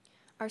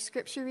Our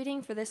scripture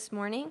reading for this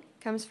morning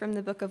comes from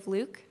the book of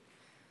Luke,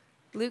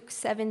 Luke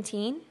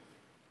 17.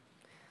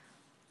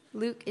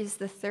 Luke is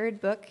the third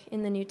book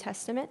in the New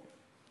Testament.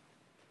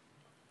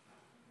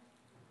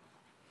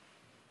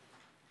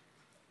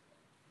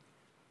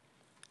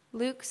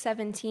 Luke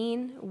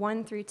 17,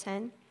 1 through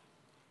 10.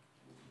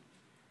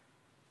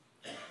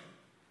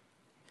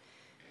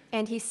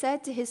 And he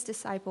said to his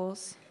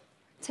disciples,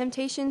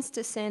 "Temptations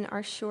to sin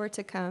are sure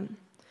to come,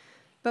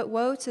 but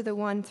woe to the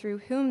one through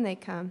whom they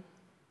come.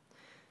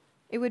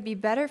 It would be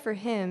better for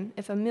him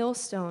if a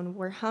millstone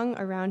were hung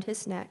around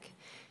his neck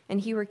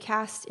and he were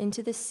cast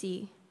into the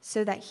sea,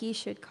 so that he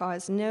should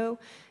cause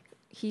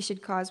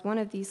one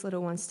of these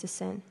little ones to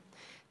sin.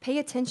 Pay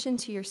attention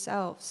to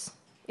yourselves.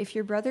 If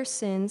your brother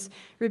sins,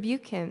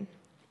 rebuke him,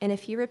 and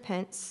if he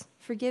repents,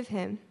 forgive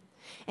him.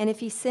 And if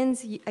he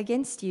sins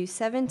against you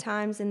 7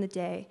 times in the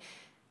day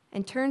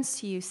and turns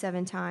to you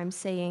 7 times,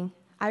 saying,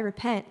 'I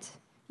repent,'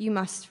 you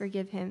must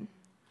forgive him."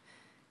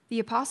 The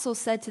apostles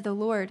said to the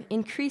Lord,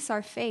 "Increase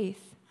our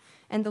faith."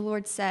 And the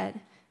Lord said,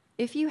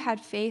 "If you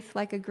had faith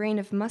like a grain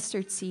of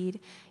mustard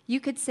seed, you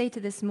could say to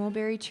this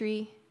mulberry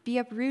tree, 'Be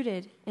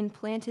uprooted and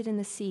planted in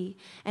the sea,'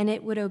 and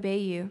it would obey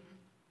you.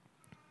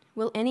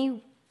 Will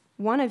any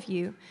one of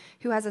you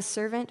who has a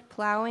servant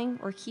plowing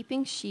or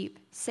keeping sheep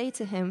say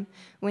to him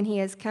when he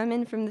has come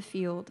in from the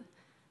field,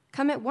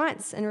 'Come at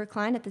once and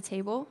recline at the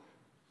table'?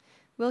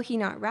 Will he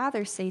not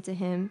rather say to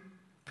him,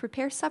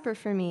 'Prepare supper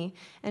for me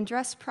and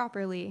dress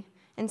properly,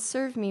 and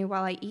serve me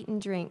while I eat and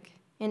drink,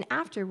 and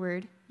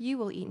afterward you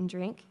will eat and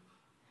drink'?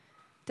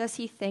 Does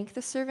he thank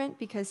the servant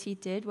because he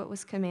did what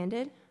was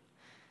commanded?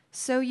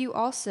 So you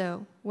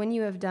also, when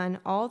you have done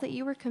all that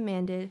you were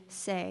commanded,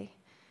 say,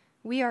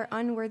 'We are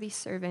unworthy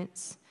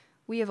servants.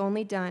 We have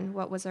only done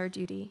what was our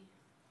duty.'"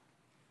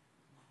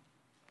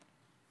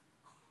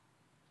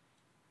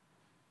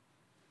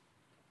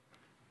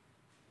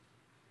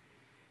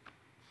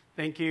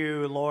 Thank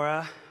you,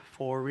 Laura,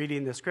 for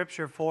reading the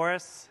scripture for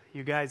us.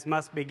 You guys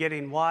must be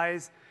getting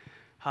wise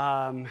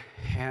and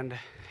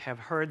have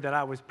heard that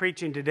I was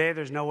preaching today.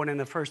 There's no one in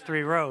the first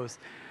 3 rows.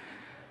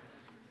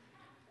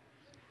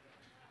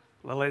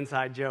 Little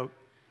inside joke.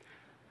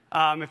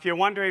 If you're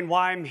wondering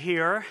why I'm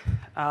here,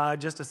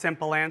 just a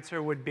simple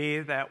answer would be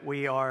that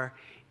we are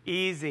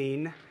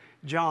easing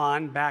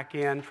John back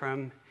in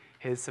from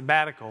his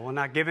sabbatical. We're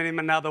not giving him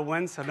another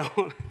one, so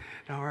don't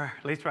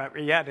at least right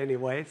yet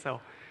anyway.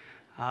 So,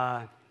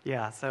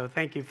 so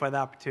thank you for the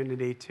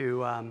opportunity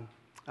to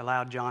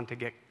allow John to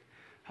get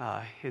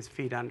his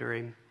feet under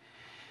him.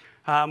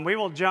 We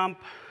will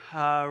jump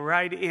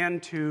right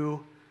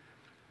into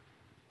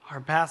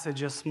our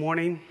passage this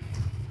morning.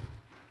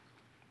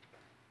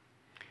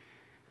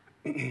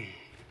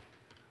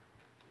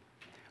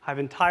 I've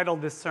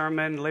entitled this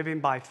sermon, "Living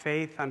by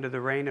Faith Under the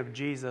Reign of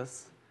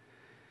Jesus."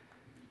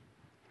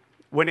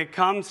 When it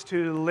comes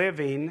to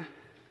living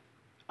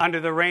under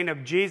the reign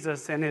of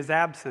Jesus in his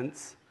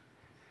absence,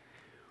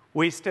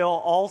 we still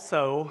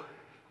also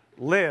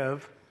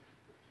live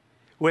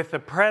with the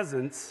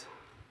presence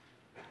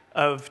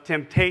of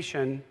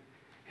temptation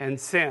and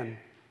sin.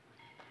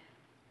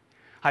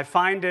 I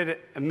find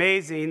it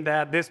amazing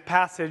that this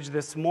passage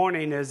this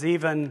morning is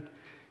even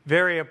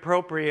very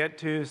appropriate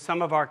to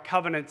some of our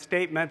covenant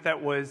statement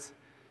that was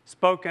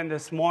spoken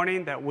this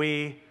morning, that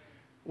we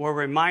were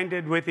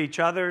reminded with each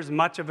other.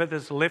 Much of it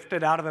is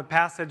lifted out of a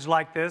passage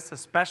like this,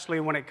 especially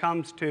when it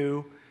comes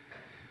to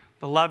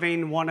the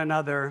loving one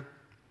another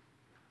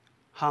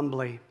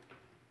humbly.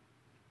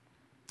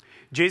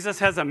 Jesus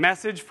has a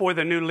message for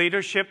the new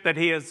leadership that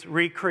he is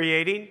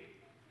recreating.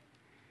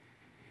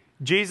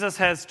 Jesus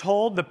has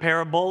told the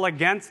parable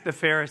against the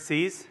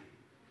Pharisees.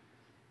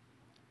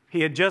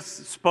 He had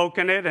just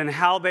spoken it and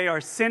how they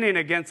are sinning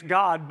against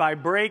God by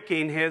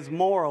breaking his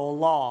moral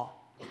law.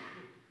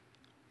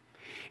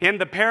 In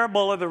the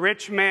parable of the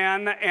rich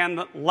man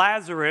and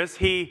Lazarus,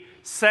 he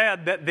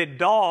said that the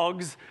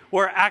dogs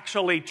were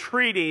actually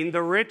treating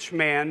the rich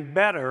man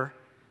better,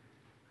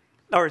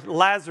 or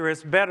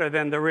Lazarus better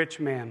than the rich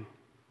man.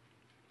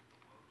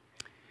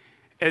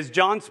 As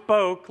John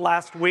spoke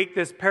last week,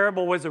 this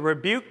parable was a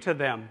rebuke to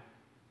them,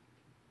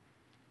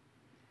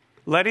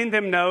 letting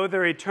them know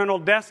their eternal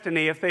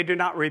destiny if they do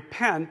not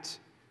repent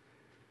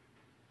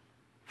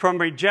from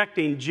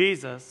rejecting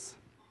Jesus.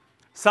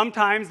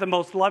 Sometimes the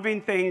most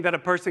loving thing that a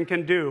person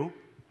can do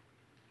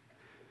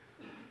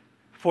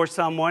for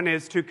someone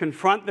is to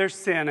confront their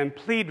sin and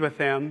plead with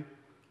them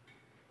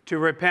to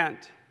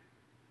repent.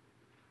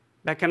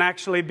 That can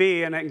actually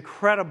be an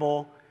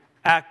incredible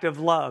act of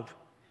love.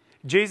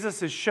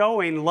 Jesus is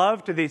showing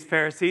love to these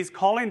Pharisees,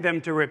 calling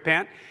them to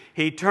repent.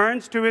 He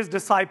turns to his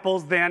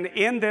disciples then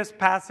in this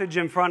passage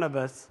in front of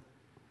us,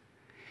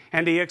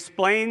 and he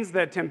explains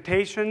that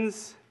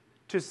temptations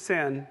to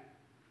sin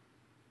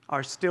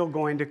are still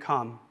going to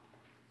come.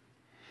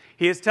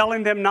 He is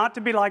telling them not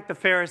to be like the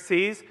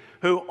Pharisees,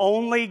 who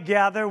only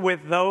gather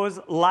with those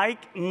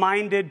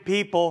like-minded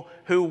people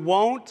who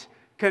won't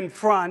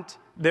confront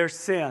their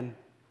sin.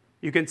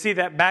 You can see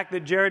that back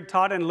that Jared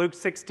taught in Luke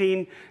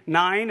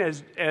 16:9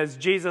 as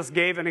Jesus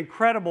gave an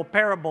incredible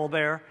parable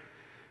there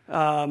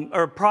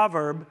or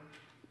proverb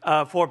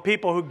for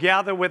people who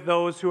gather with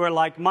those who are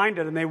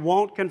like-minded and they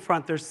won't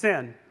confront their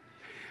sin.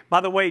 By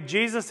the way,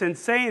 Jesus, in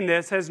saying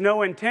this, has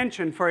no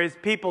intention for his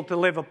people to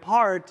live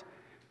apart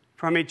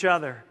from each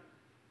other.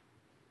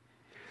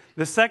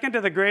 The second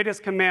of the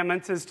greatest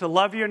commandments is to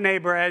love your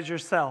neighbor as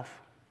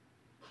yourself.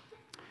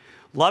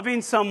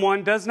 Loving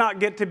someone does not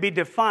get to be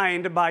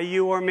defined by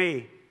you or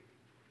me,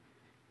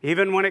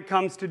 even when it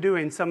comes to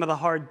doing some of the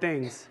hard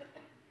things.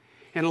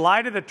 In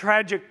light of the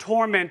tragic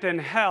torment in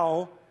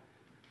hell,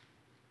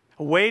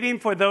 waiting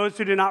for those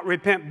who do not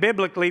repent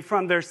biblically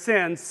from their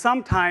sins,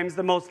 sometimes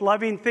the most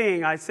loving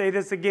thing, I say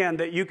this again,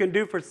 that you can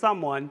do for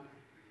someone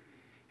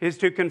is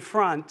to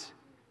confront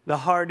the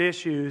hard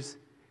issues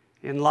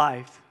in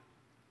life.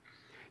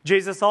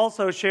 Jesus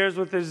also shares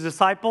with his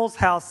disciples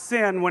how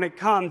sin, when it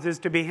comes, is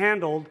to be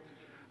handled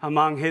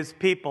among his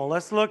people.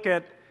 Let's look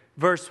at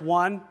verse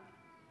 1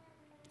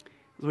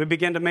 as we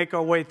begin to make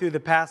our way through the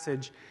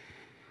passage.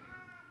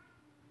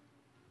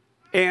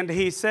 And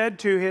he said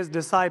to his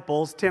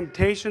disciples,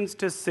 temptations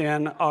to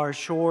sin are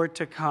sure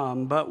to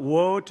come, but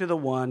woe to the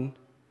one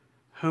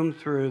whom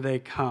through they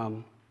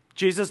come.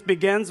 Jesus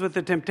begins with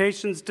the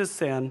temptations to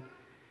sin,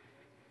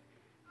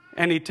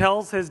 and he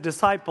tells his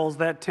disciples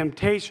that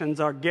temptations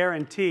are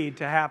guaranteed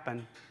to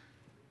happen.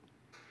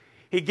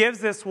 He gives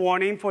this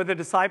warning for the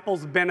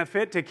disciples'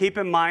 benefit to keep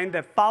in mind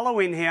that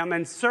following him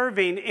and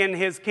serving in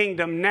his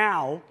kingdom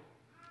now,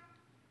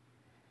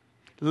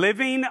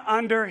 living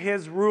under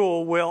his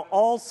rule, will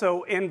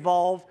also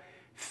involve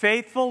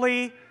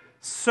faithfully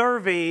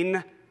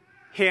serving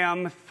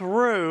him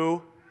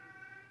through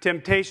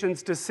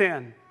temptations to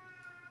sin.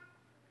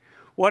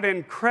 What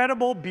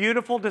incredible,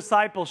 beautiful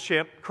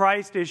discipleship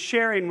Christ is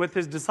sharing with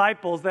his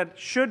disciples that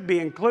should be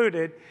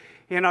included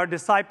in our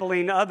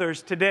discipling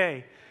others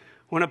today.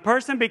 When a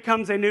person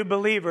becomes a new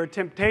believer,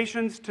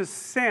 temptations to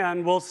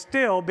sin will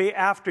still be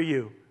after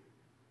you.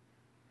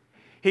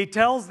 He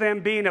tells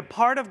them being a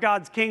part of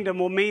God's kingdom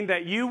will mean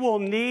that you will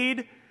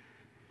need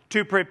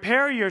to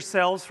prepare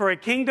yourselves for a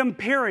kingdom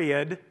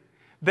period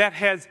that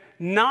has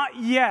not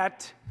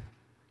yet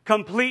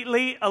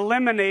completely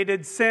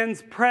eliminated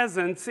sin's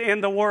presence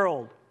in the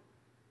world.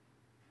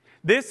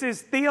 This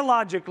is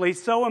theologically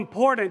so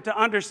important to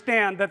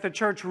understand that the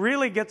church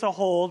really gets a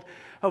hold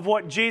of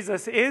what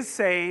Jesus is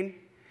saying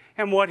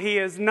and what he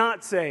is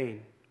not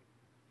saying.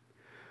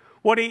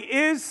 What he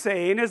is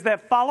saying is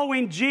that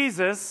following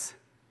Jesus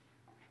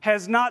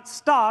has not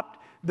stopped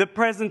the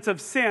presence of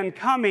sin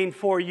coming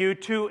for you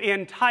to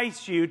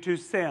entice you to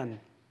sin.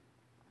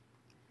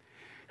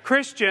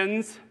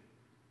 Christians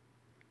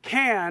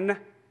can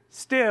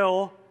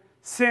still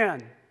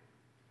sin.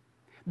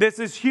 This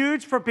is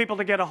huge for people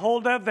to get a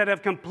hold of that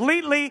have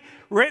completely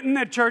written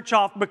the church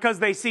off because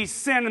they see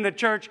sin in the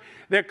church.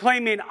 They're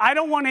claiming, I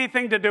don't want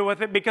anything to do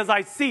with it because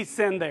I see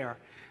sin there.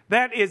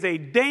 That is a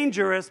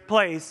dangerous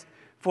place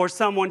for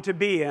someone to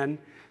be in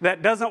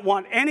that doesn't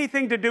want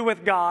anything to do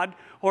with God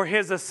or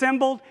his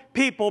assembled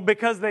people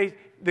because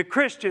the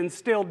Christians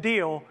still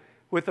deal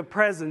with the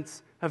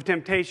presence of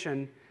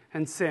temptation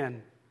and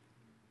sin.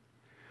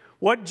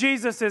 What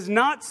Jesus is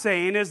not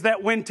saying is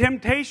that when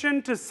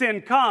temptation to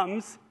sin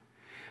comes,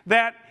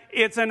 that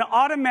it's an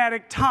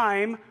automatic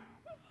time,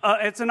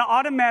 it's an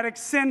automatic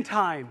sin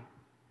time.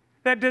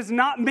 That does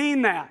not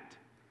mean that.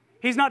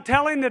 He's not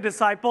telling the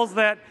disciples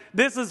that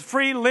this is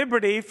free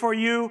liberty for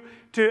you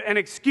to an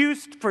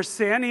excuse for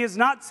sin. He is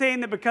not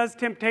saying that because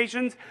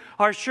temptations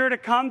are sure to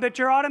come that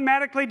you're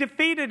automatically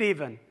defeated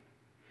even.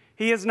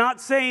 He is not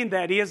saying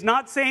that. He is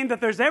not saying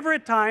that there's ever a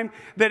time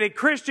that a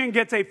Christian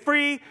gets a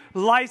free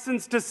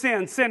license to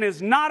sin. Sin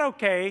is not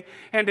okay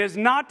and is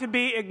not to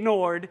be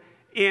ignored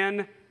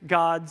in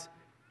God's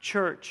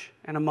church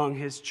and among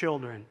his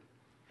children.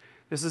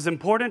 This is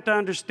important to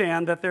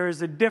understand that there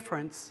is a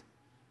difference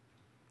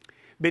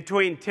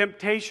between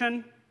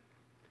temptation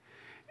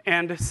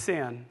and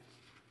sin.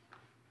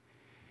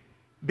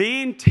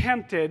 Being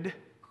tempted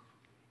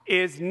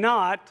is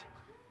not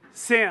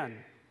sin.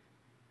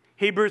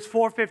 Hebrews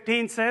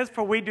 4:15 says,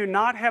 "For we do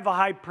not have a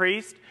high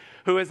priest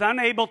who is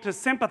unable to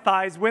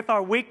sympathize with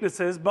our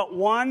weaknesses, but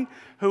one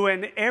who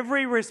in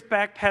every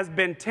respect has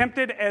been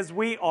tempted as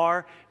we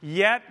are,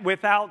 yet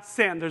without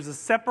sin." There's a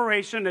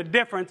separation, a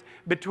difference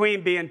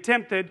between being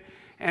tempted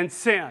and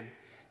sin.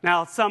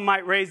 Now, some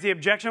might raise the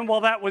objection, well,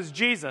 that was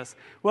Jesus.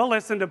 Well,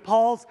 listen to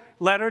Paul's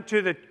letter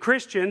to the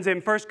Christians in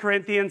 1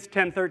 Corinthians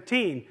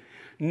 10:13.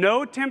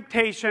 "No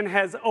temptation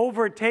has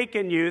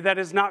overtaken you that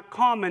is not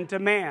common to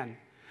man.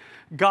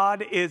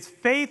 God is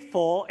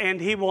faithful,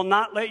 and he will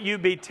not let you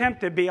be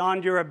tempted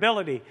beyond your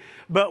ability.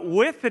 But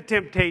with the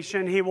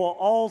temptation, he will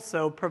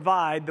also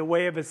provide the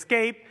way of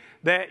escape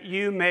that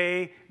you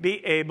may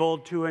be able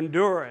to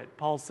endure it."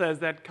 Paul says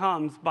that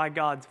comes by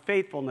God's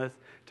faithfulness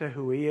to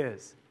who he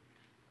is.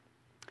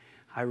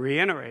 I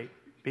reiterate,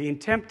 being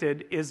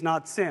tempted is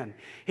not sin.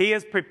 He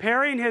is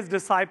preparing his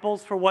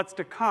disciples for what's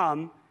to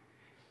come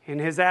in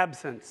his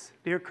absence.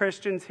 Dear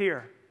Christians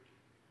here,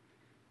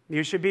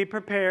 you should be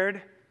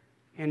prepared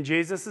in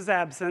Jesus'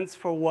 absence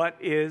for what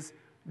is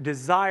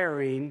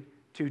desiring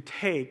to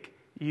take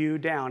you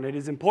down. It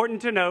is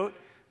important to note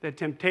that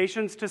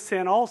temptations to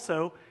sin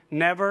also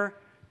never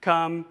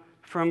come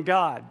from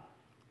God.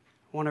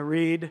 I want to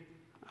read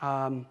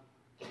a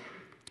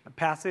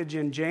passage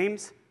in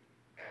James.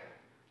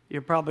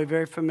 You're probably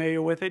very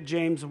familiar with it.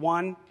 James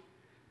 1,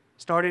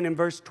 starting in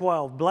verse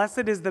 12.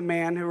 Blessed is the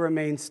man who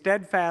remains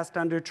steadfast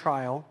under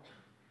trial,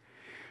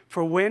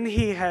 for when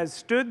he has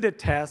stood the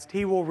test,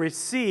 he will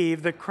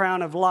receive the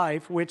crown of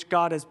life which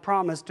God has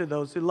promised to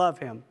those who love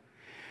him.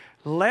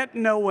 Let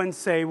no one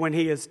say when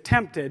he is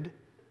tempted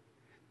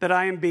that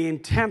I am being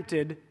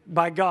tempted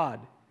by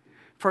God.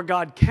 For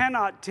God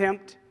cannot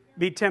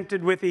be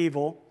tempted with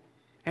evil,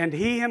 and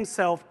he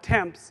himself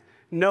tempts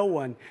no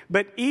one.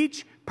 But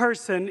each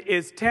person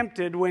is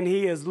tempted when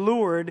he is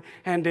lured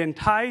and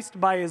enticed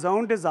by his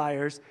own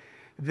desires.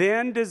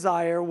 Then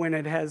desire, when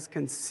it has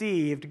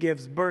conceived,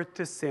 gives birth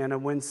to sin,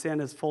 and when sin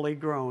is fully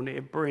grown,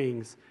 it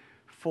brings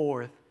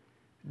forth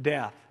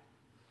death.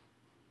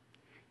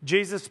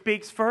 Jesus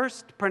speaks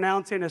first,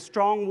 pronouncing a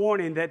strong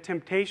warning that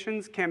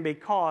temptations can be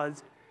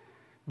caused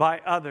by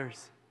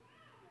others.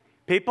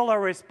 People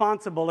are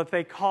responsible if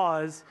they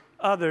cause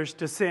others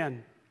to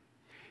sin.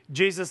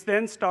 Jesus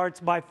then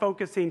starts by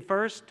focusing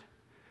first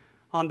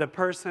on the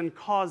person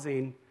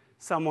causing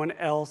someone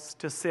else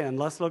to sin.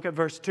 Let's look at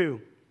verse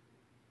 2.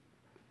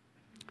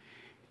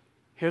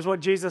 Here's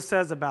what Jesus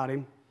says about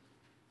him.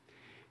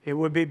 It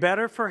would be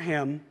better for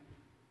him,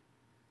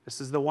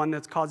 this is the one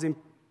that's causing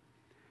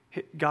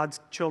God's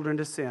children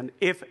to sin,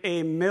 if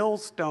a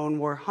millstone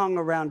were hung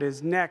around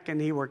his neck and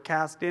he were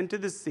cast into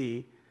the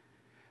sea,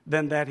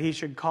 than that he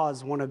should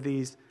cause one of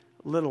these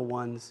little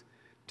ones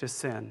to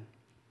sin.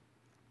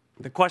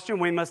 The question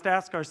we must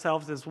ask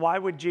ourselves is, why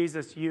would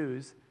Jesus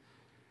use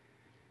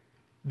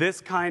this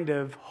kind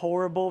of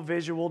horrible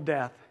visual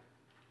death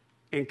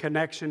in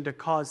connection to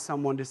cause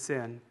someone to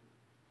sin?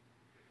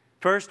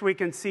 First, we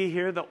can see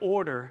here the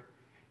order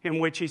in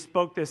which he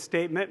spoke this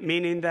statement,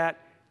 meaning that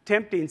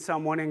tempting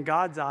someone in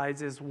God's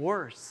eyes is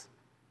worse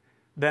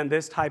than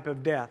this type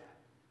of death.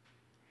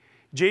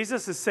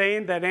 Jesus is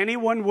saying that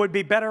anyone would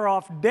be better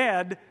off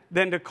dead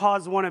than to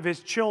cause one of his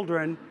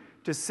children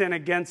to sin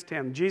against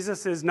him.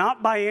 Jesus is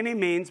not by any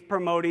means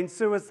promoting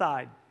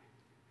suicide.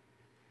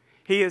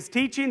 He is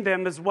teaching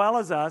them, as well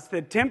as us,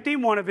 that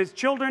tempting one of his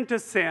children to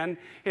sin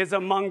is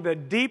among the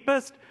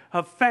deepest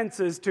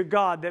offenses to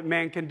God that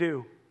man can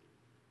do.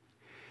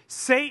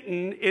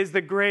 Satan is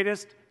the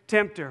greatest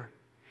tempter.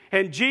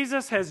 And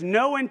Jesus has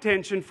no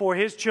intention for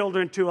his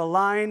children to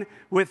align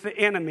with the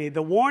enemy.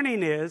 The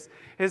warning is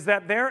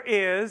that there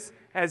is,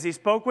 as he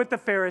spoke with the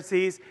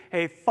Pharisees,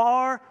 a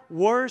far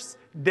worse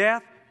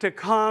death to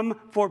come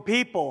for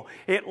people.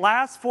 It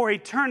lasts for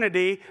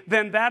eternity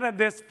than that of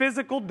this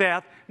physical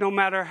death, no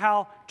matter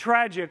how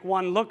tragic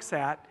one looks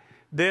at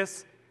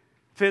this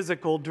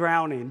physical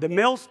drowning. The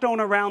millstone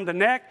around the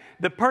neck,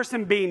 the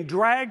person being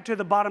dragged to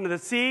the bottom of the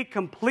sea,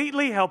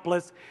 completely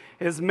helpless,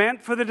 is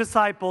meant for the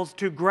disciples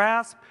to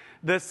grasp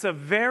the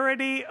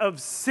severity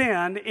of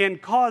sin in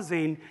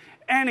causing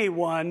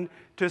anyone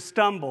to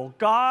stumble.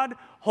 God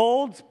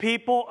holds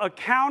people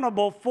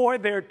accountable for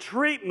their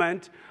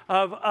treatment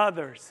of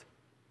others.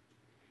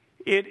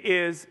 It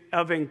is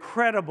of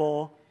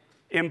incredible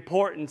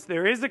importance.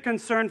 There is a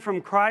concern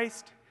from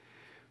Christ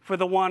for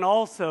the one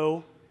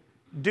also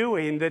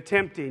doing the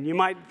tempting. You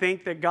might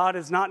think that God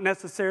is not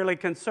necessarily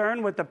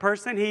concerned with the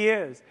person. He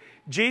is.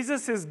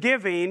 Jesus is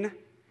giving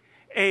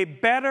a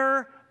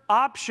better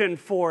option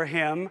for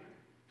him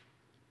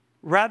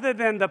rather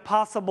than the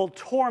possible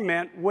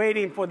torment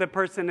waiting for the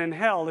person in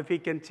hell if he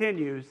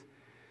continues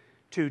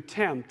to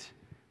tempt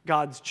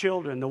God's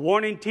children. The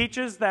warning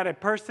teaches that a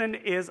person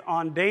is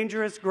on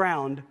dangerous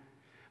ground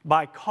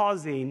by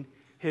causing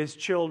his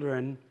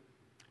children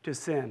to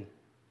sin.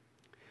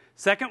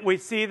 Second, we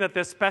see that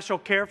this special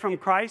care from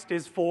Christ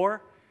is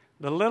for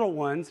the little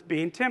ones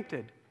being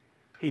tempted.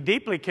 He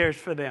deeply cares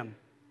for them.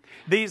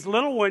 These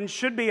little ones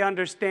should be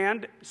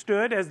understood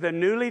as the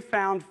newly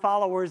found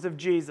followers of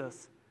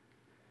Jesus,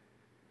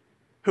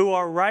 who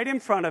are right in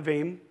front of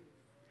him,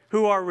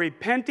 who are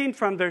repenting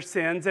from their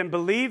sins and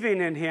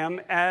believing in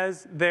him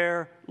as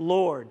their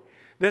Lord.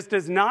 This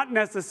does not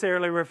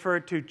necessarily refer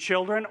to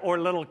children or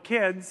little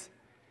kids.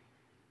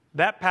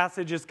 That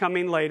passage is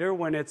coming later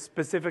when it's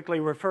specifically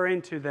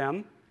referring to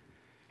them.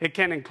 It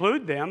can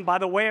include them. By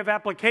the way of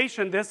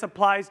application, this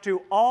applies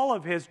to all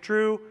of his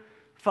true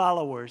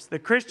followers. The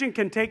Christian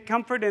can take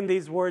comfort in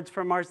these words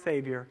from our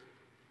Savior.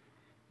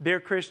 Dear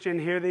Christian,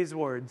 hear these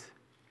words.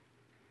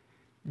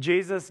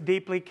 Jesus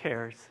deeply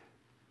cares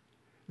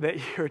that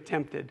you're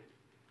tempted.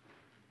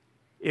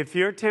 If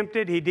you're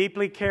tempted, he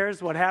deeply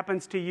cares what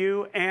happens to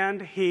you,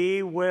 and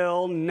he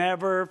will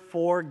never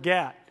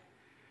forget.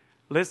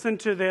 Listen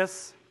to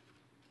this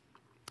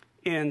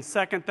in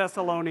 2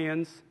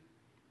 Thessalonians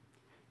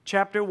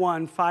chapter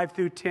 1, 5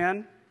 through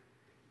 10.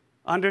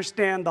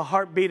 Understand the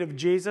heartbeat of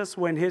Jesus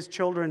when his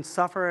children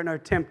suffer and are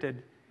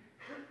tempted.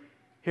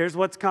 Here's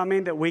what's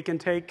coming that we can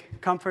take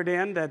comfort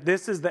in, that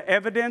this is the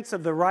evidence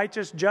of the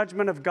righteous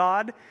judgment of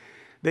God,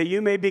 that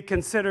you may be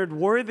considered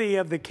worthy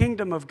of the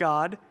kingdom of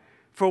God,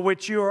 for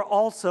which you are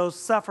also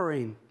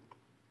suffering.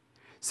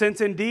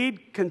 Since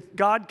indeed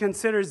God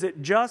considers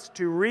it just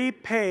to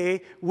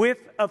repay with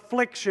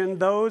affliction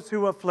those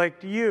who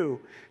afflict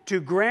you, to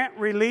grant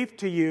relief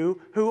to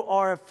you who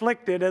are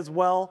afflicted as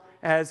well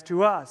as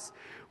to us.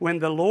 When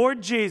the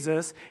Lord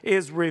Jesus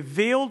is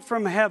revealed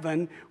from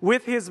heaven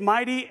with his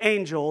mighty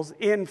angels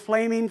in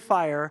flaming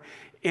fire,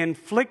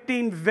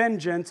 inflicting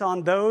vengeance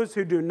on those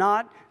who do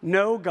not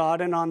know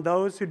God and on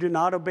those who do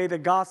not obey the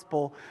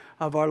gospel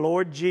of our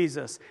Lord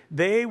Jesus.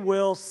 They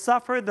will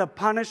suffer the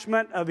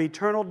punishment of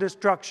eternal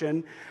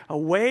destruction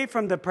away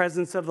from the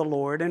presence of the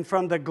Lord and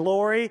from the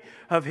glory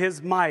of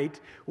his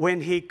might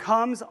when he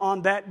comes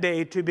on that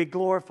day to be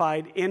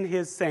glorified in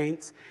his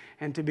saints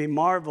and to be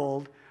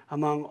marveled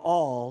among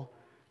all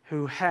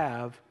who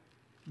have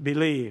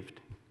believed.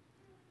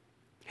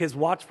 His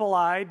watchful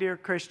eye, dear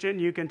Christian,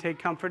 you can take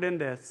comfort in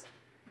this,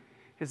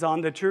 is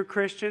on the true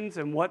Christians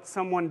and what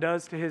someone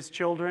does to his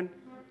children.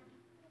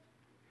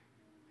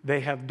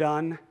 They have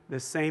done the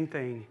same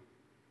thing.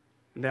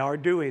 They are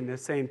doing the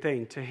same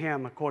thing to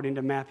him, according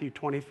to Matthew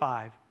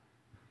 25.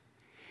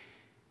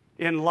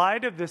 In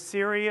light of the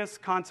serious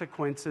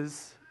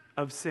consequences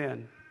of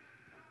sin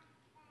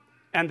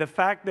and the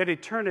fact that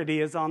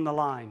eternity is on the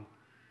line,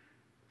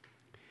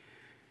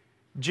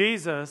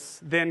 Jesus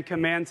then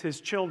commands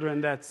his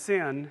children that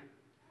sin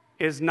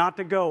is not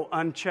to go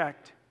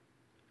unchecked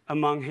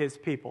among his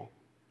people.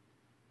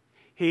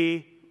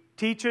 He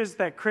teaches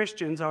that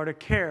Christians are to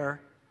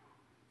care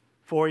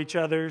for each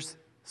other's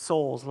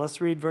souls.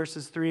 Let's read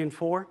verses 3 and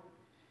 4.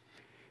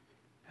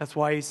 That's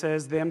why he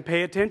says, then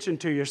pay attention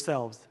to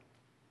yourselves.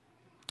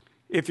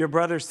 If your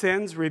brother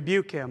sins,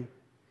 rebuke him.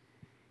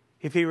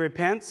 If he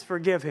repents,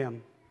 forgive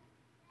him.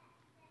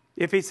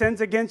 If he sins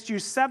against you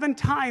 7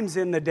 times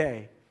in the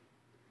day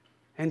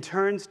and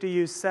turns to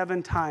you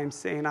 7 times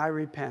saying, I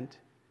repent,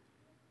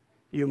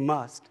 you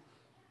must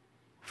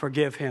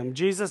forgive him.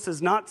 Jesus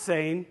is not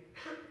saying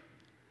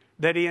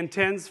that he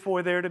intends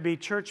for there to be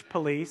church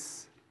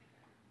police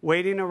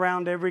waiting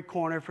around every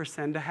corner for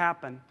sin to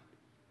happen.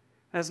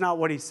 That's not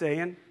what he's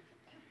saying.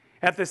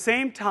 At the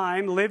same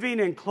time, living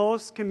in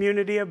close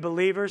community of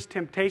believers,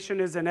 temptation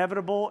is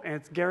inevitable and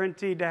it's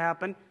guaranteed to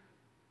happen.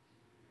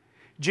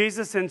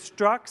 Jesus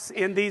instructs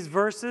in these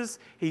verses,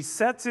 this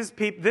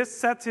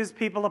sets his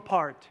people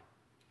apart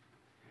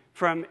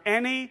from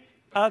any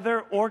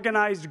other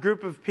organized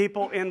group of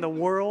people in the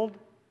world.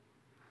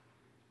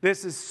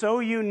 This is so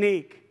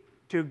unique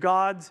to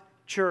God's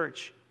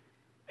church.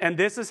 And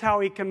this is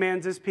how he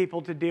commands his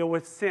people to deal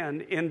with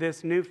sin in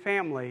this new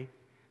family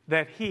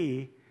that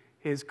he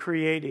is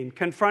creating.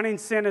 Confronting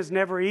sin is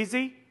never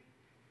easy.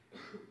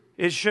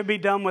 It should be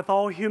done with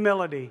all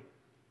humility.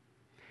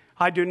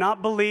 I do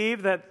not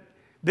believe that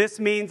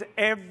this means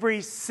every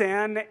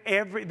sin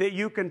that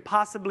you can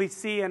possibly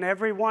see in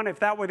everyone. If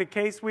that were the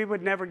case, we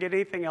would never get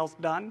anything else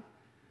done.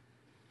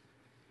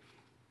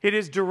 It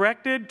is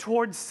directed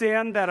towards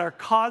sin that are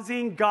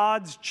causing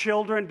God's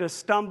children to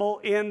stumble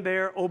in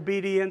their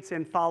obedience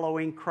in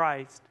following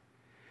Christ.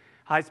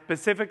 I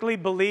specifically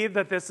believe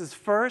that this is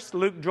first.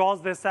 Luke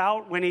draws this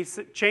out when he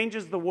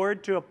changes the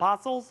word to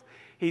apostles.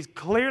 He's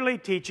clearly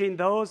teaching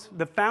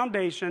the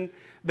foundation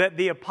that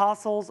the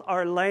apostles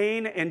are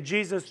laying, and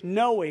Jesus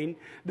knowing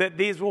that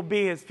these will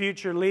be his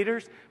future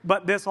leaders.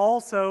 But this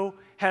also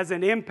has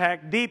an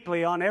impact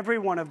deeply on every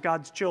one of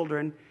God's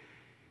children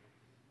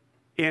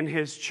in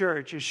his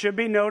church. It should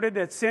be noted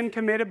that sin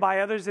committed by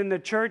others in the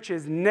church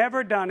is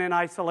never done in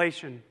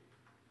isolation.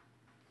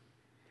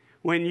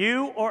 When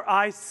you or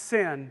I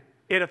sin,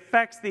 it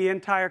affects the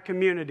entire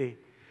community.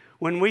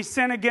 When we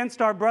sin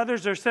against our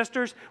brothers or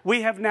sisters,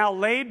 we have now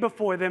laid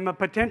before them a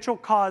potential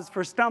cause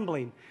for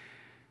stumbling.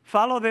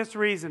 Follow this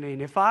reasoning.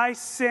 If I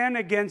sin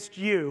against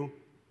you,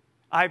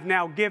 I've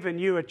now given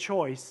you a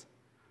choice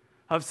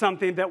of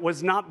something that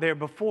was not there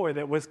before,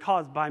 that was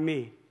caused by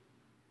me.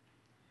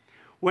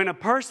 When a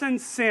person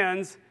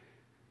sins,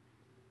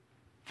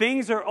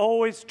 things are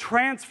always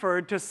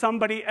transferred to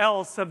somebody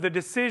else of the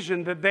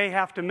decision that they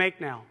have to make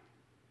now.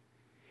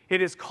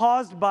 It is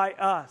caused by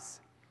us.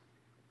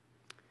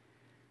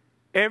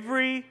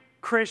 Every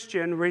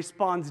Christian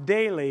responds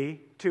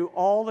daily to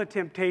all the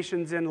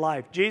temptations in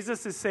life.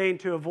 Jesus is saying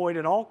to avoid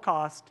at all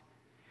cost,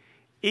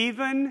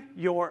 even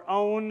your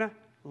own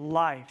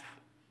life,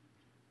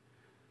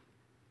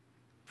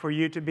 for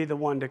you to be the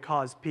one to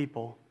cause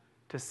people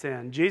to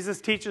sin. Jesus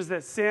teaches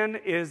that sin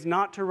is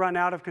not to run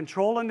out of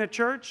control in the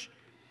church,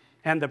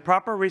 and the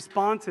proper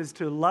response is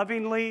to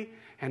lovingly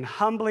and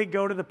humbly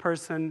go to the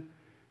person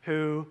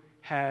who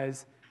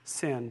has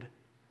sinned.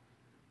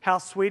 How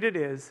sweet it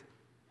is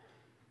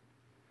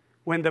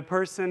when the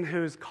person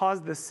who's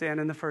caused the sin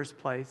in the first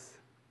place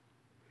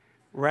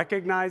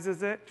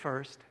recognizes it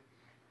first,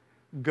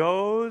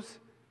 goes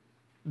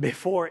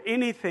before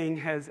anything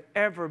has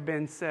ever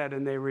been said,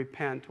 and they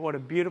repent. What a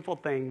beautiful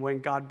thing when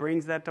God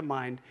brings that to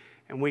mind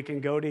and we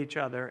can go to each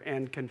other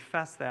and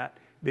confess that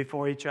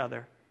before each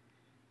other.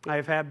 I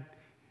have had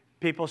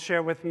people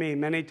share with me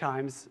many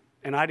times,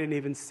 and I didn't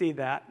even see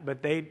that,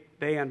 but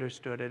they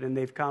understood it, and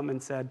they've come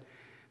and said,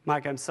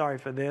 Mike, I'm sorry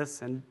for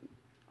this, and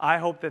I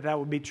hope that that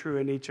would be true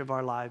in each of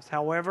our lives.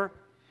 However,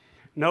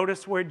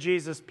 notice where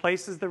Jesus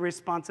places the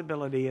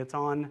responsibility. It's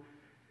on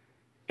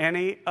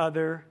any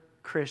other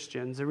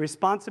Christians. The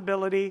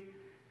responsibility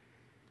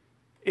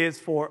is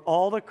for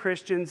all the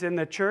Christians in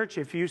the church.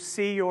 If you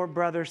see your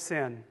brother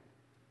sin,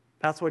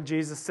 that's what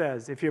Jesus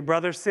says. If your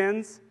brother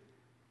sins,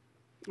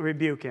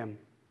 rebuke him.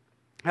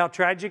 How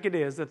tragic it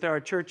is that there are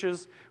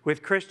churches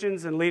with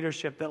Christians and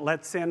leadership that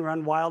let sin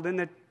run wild in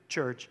the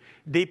church,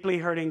 deeply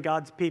hurting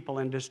God's people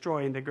and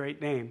destroying the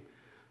great name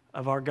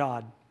of our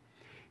God.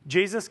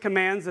 Jesus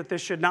commands that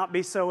this should not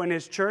be so in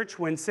his church.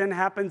 When sin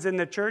happens in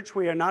the church,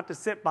 we are not to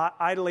sit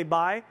idly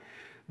by.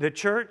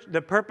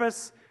 The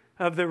purpose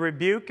of the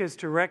rebuke is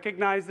to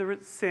recognize the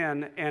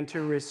sin and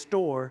to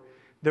restore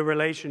the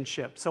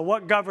relationship. So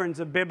what governs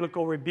a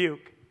biblical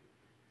rebuke?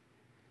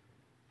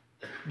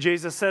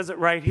 Jesus says it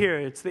right here.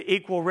 It's the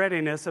equal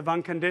readiness of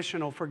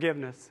unconditional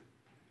forgiveness.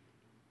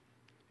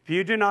 If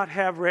you do not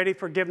have ready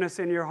forgiveness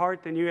in your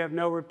heart, then you have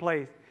no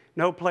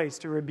place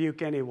to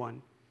rebuke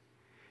anyone.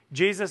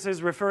 Jesus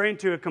is referring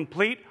to a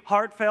complete,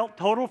 heartfelt,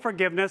 total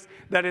forgiveness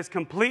that is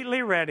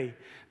completely ready.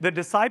 The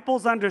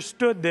disciples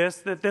understood this,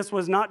 that this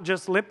was not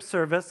just lip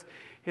service.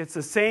 It's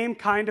the same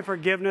kind of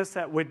forgiveness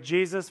that which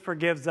Jesus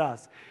forgives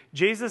us.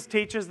 Jesus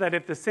teaches that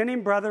if the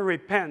sinning brother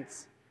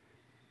repents,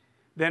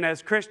 then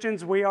as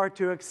Christians we are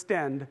to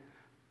extend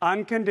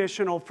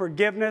unconditional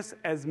forgiveness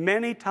as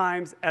many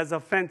times as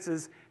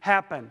offenses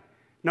happen.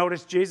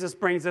 Notice Jesus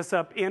brings this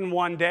up in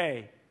one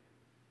day.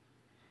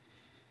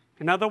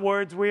 In other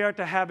words, we are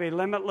to have a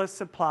limitless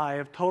supply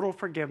of total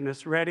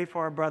forgiveness ready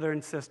for our brother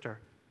and sister.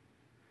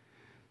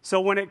 So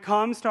when it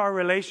comes to our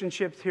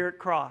relationships here at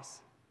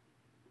Cross,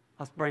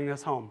 let's bring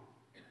this home.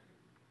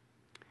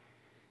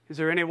 Is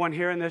there anyone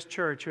here in this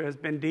church who has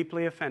been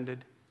deeply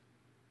offended,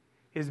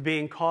 is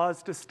being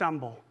caused to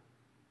stumble,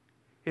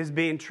 is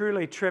being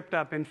truly tripped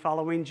up in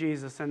following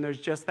Jesus, and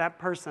there's just that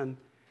person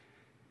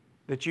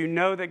that you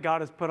know that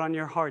God has put on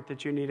your heart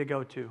that you need to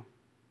go to?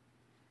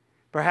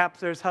 Perhaps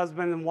there's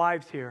husbands and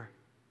wives here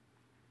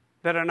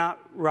that are not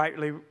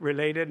rightly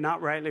related,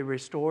 not rightly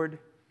restored.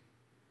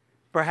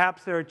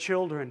 Perhaps there are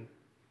children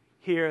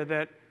here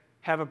that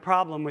have a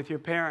problem with your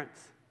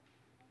parents.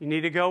 You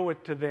need to go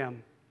to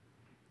them.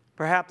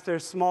 Perhaps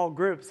there's small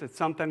groups that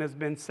something has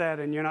been said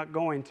and you're not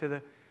going to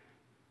the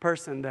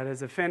person that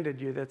has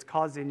offended you, that's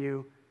causing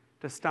you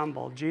to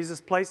stumble.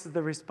 Jesus places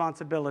the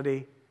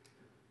responsibility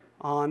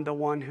on the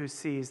one who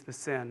sees the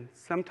sin.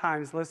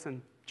 Sometimes,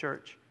 listen,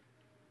 church,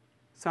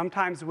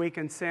 sometimes we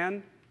can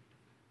sin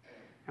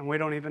and we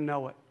don't even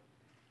know it.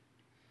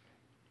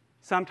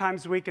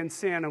 Sometimes we can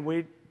sin and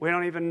we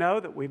don't even know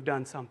that we've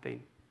done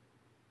something.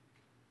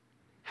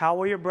 How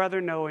will your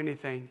brother know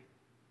anything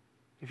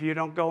if you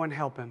don't go and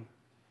help him?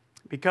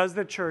 Because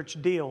the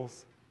church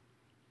deals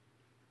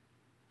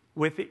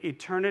with the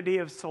eternity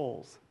of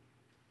souls,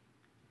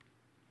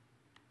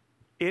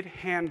 it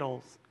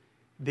handles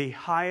the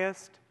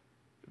highest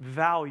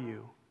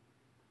value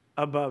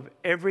above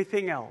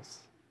everything else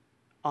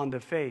on the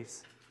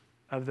face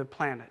of the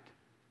planet.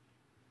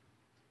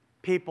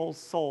 People's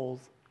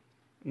souls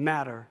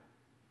matter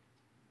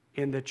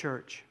in the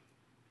church.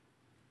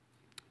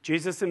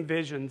 Jesus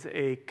envisions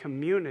a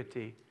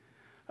community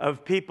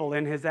of people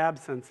in his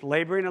absence,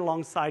 laboring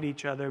alongside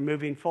each other,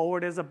 moving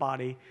forward as a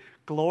body,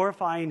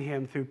 glorifying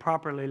him through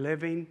properly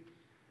living,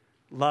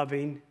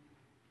 loving,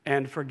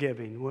 and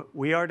forgiving.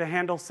 We are to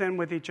handle sin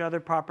with each other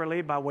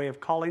properly by way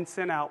of calling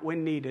sin out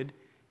when needed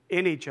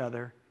in each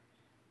other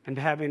and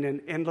having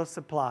an endless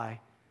supply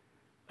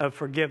of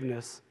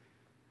forgiveness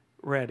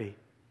ready.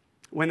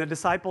 When the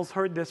disciples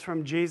heard this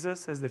from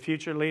Jesus as the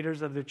future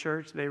leaders of the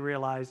church, they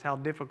realized how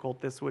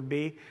difficult this would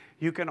be.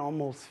 You can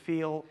almost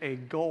feel a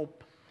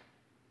gulp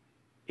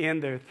in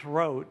their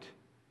throat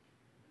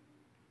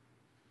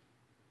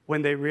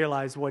when they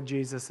realize what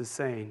Jesus is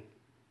saying.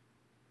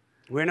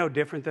 We're no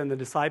different than the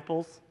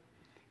disciples.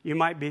 You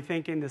might be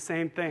thinking the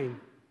same thing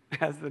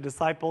as the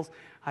disciples.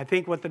 I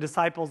think what the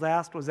disciples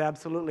asked was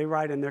absolutely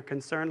right in their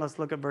concern. Let's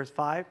look at verse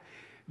 5.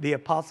 The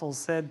apostles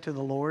said to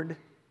the Lord,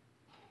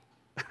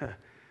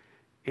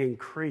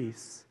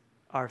 increase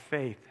our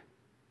faith.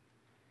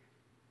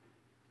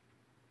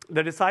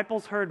 The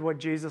disciples heard what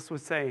Jesus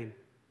was saying,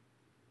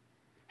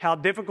 how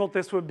difficult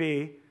this would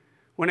be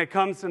when it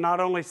comes to not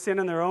only sin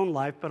in their own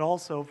life, but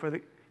also for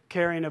the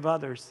caring of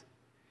others.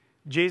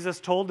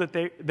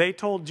 They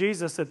told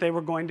Jesus that they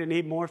were going to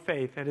need more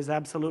faith. It is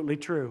absolutely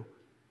true.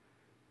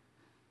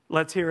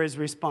 Let's hear his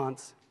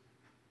response.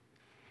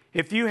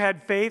 If you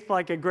had faith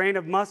like a grain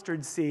of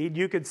mustard seed,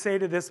 you could say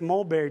to this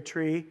mulberry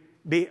tree,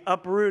 be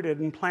uprooted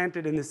and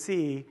planted in the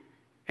sea,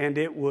 and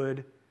it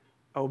would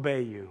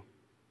obey you.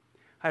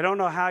 I don't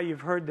know how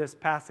you've heard this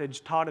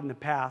passage taught in the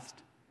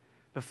past,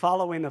 but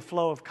following the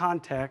flow of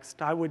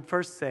context, I would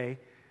first say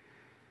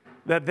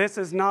that this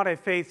is not a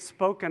faith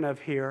spoken of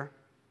here.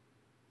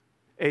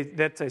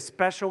 That's a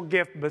special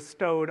gift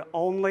bestowed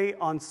only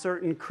on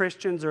certain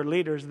Christians or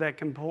leaders that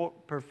can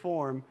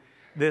perform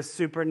this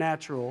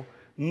supernatural,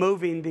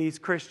 moving these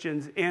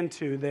Christians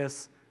into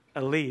this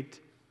elite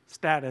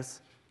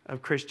status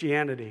of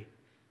Christianity.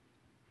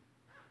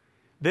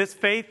 This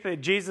faith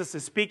that Jesus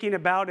is speaking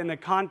about in the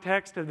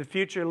context of the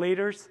future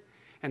leaders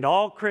and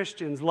all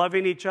Christians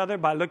loving each other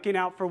by looking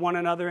out for one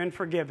another and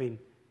forgiving.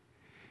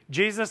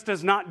 Jesus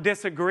does not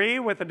disagree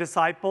with the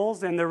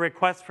disciples in their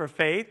request for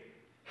faith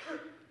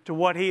to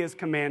what he is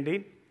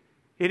commanding.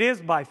 It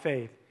is by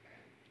faith.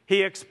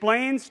 He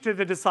explains to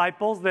the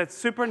disciples that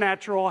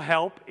supernatural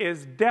help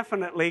is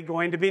definitely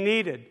going to be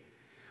needed.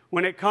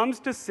 When it comes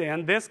to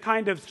sin, this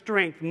kind of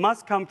strength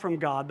must come from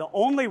God, the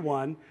only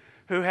one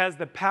who has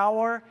the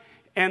power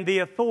and the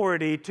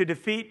authority to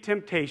defeat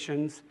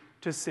temptations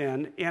to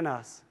sin in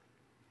us.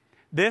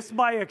 This,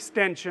 by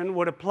extension,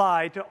 would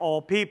apply to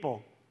all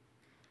people.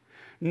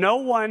 No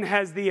one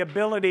has the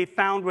ability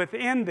found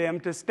within them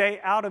to stay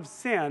out of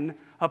sin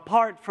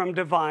apart from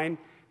divine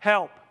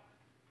help.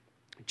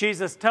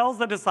 Jesus tells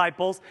the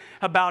disciples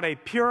about a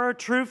pure,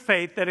 true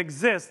faith that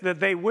exists that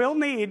they will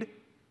need.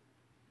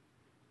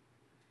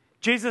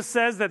 Jesus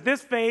says that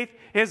this faith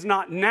is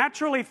not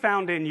naturally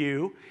found in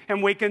you,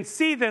 and we can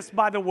see this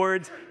by the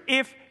words,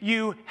 if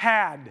you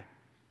had.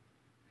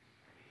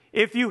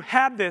 If you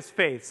had this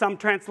faith. Some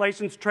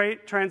translations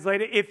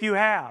translate it, if you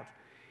have,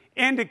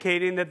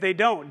 indicating that they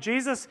don't.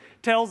 Jesus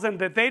tells them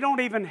that they don't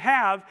even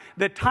have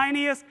the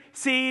tiniest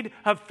seed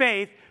of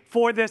faith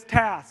for this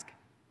task.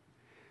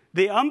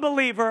 The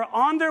unbeliever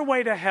on their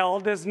way to hell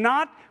does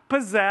not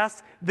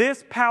possess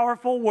this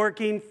powerful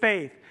working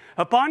faith.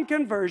 Upon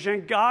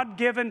conversion,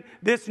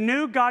 this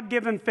new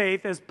God-given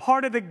faith is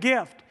part of the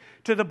gift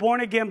to the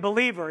born-again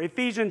believer.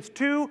 Ephesians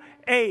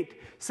 2:8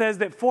 says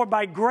that, for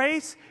by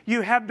grace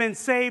you have been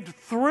saved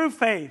through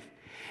faith.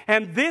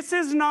 And this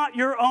is not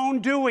your own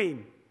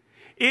doing.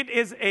 It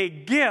is a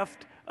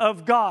gift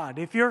of God.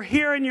 If you're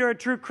here and you're a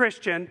true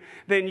Christian,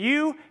 then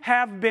you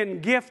have been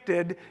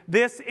gifted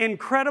this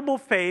incredible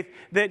faith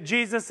that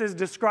Jesus is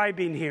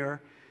describing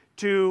here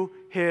to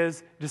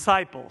his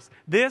disciples.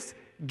 This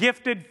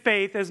gifted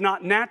faith is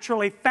not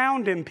naturally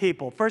found in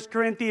people. 1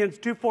 Corinthians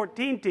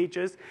 2:14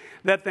 teaches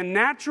that the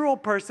natural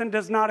person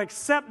does not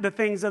accept the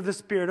things of the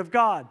Spirit of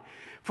God,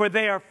 for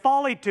they are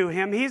folly to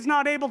him. He's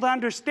not able to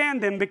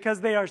understand them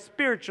because they are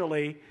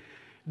spiritually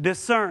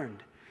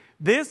discerned.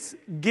 This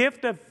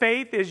gift of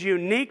faith is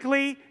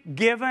uniquely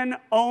given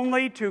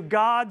only to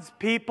God's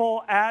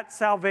people at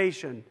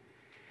salvation.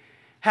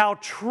 How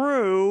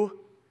true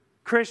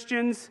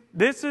Christians,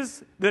 this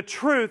is the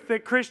truth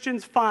that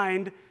Christians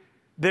find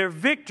their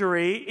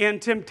victory in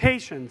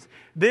temptations.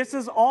 This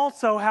is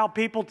also how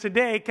people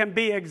today can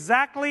be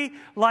exactly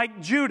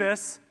like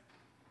Judas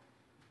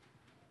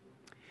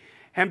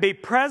and be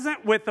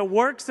present with the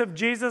works of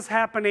Jesus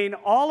happening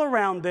all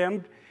around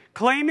them,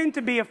 claiming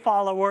to be a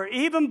follower,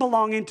 even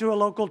belonging to a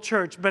local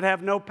church, but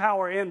have no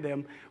power in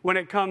them when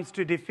it comes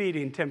to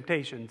defeating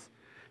temptations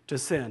to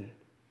sin.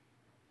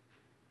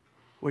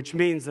 Which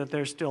means that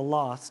they're still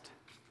lost,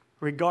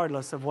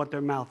 regardless of what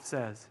their mouth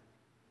says.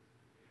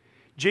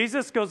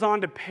 Jesus goes on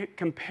to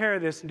compare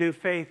this new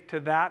faith to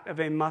that of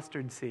a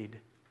mustard seed.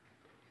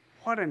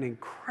 What an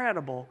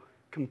incredible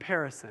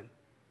comparison.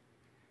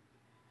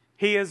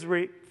 He is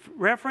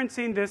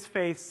referencing this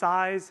faith's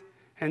size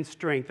and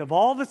strength. Of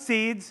all the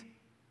seeds,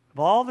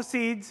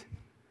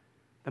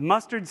 the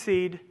mustard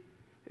seed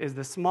is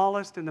the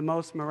smallest and the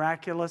most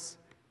miraculous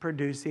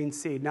producing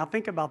seed. Now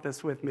think about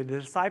this with me. The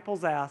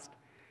disciples asked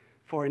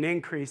for an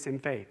increase in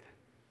faith,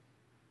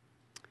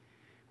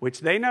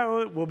 which they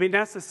know will be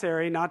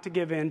necessary not to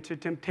give in to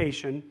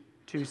temptation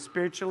to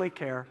spiritually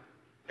care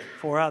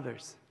for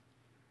others.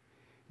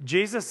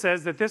 Jesus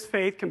says that this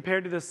faith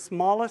compared to the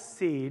smallest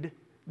seed,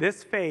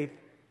 this faith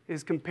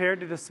is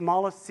compared to the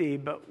smallest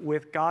seed, but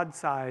with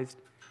God-sized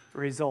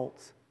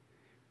results.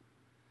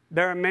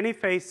 There are many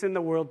faiths in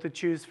the world to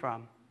choose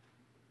from,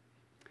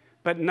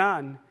 but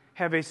none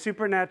have a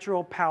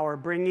supernatural power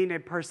bringing a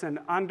person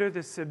under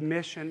the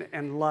submission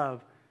and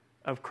love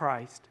of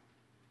Christ.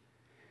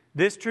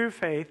 This true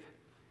faith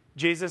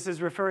Jesus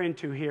is referring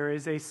to here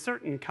is a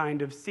certain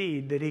kind of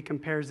seed that he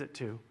compares it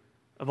to,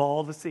 of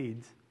all the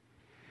seeds.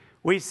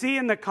 We see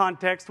in the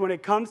context when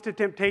it comes to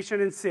temptation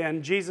and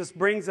sin, Jesus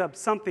brings up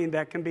something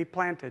that can be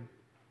planted.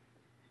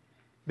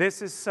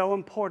 This is so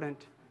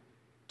important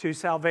to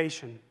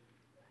salvation.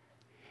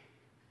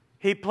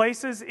 He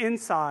places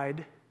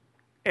inside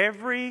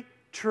every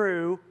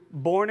true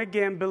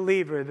born-again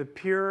believer the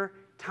pure,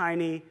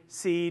 tiny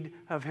seed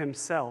of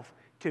himself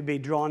to be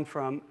drawn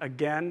from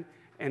again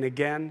and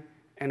again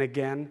and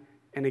again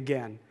and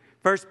again.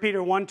 1 Peter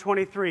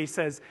 1:23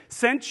 says,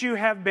 since you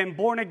have been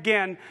born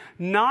again,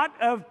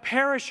 not of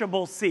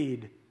perishable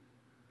seed,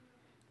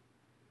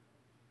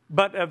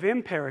 but of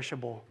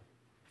imperishable,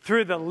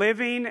 through the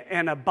living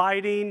and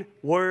abiding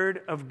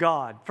Word of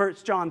God.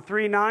 1 John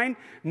 3:9,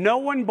 no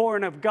one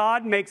born of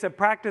God makes a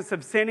practice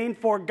of sinning,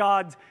 for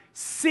God's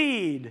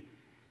seed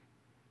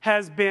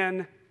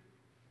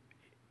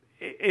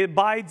it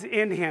abides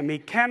in him. He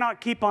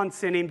cannot keep on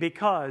sinning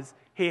because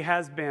he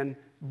has been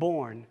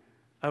born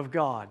of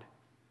God.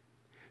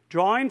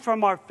 Drawing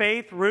from our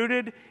faith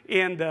rooted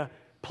in the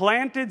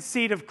planted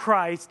seed of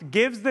Christ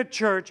gives the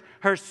church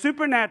her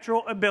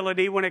supernatural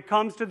ability when it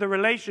comes to the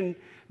relation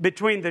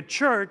between the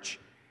church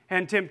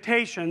and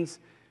temptations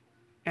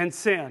and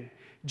sin.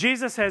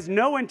 Jesus has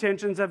no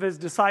intentions of his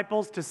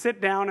disciples to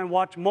sit down and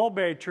watch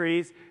mulberry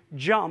trees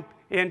jump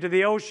into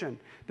the ocean.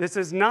 This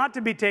is not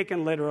to be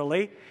taken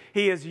literally.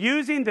 He is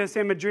using this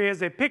imagery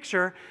as a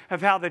picture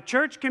of how the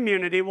church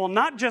community will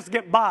not just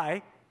get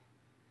by,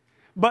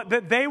 but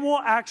that they will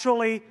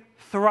actually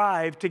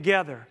thrive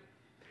together.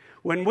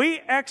 When we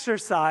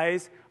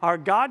exercise our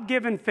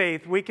God-given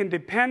faith, we can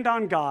depend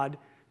on God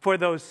for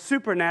those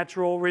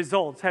supernatural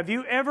results. Have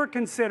you ever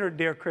considered,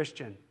 dear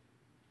Christian,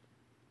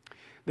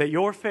 that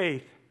your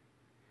faith,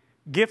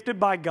 gifted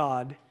by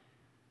God,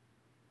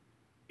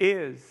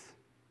 is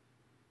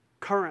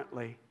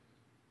currently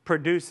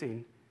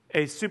producing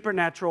a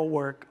supernatural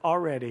work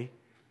already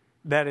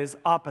that is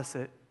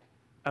opposite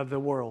of the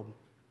world?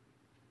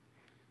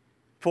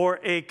 For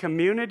a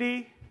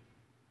community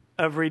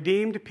of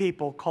redeemed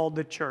people called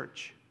the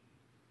church,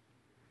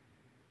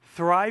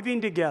 thriving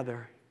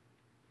together,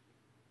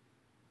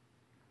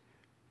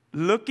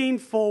 looking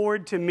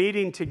forward to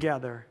meeting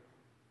together,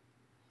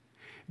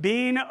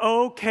 being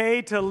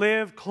okay to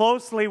live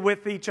closely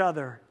with each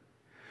other,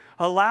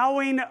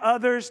 allowing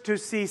others to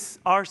see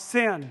our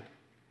sin,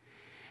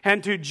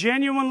 and to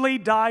genuinely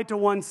die to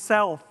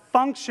oneself,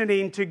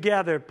 functioning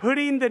together,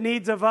 putting the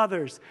needs of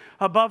others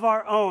above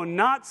our own,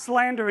 not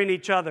slandering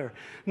each other,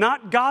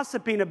 not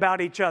gossiping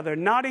about each other,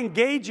 not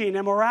engaging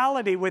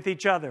immorality with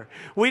each other.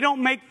 We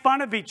don't make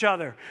fun of each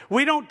other.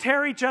 We don't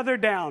tear each other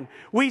down.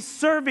 We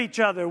serve each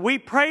other. We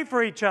pray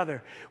for each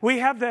other. We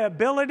have the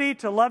ability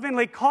to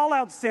lovingly call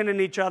out sin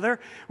in each other.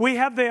 We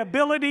have the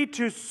ability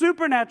to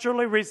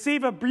supernaturally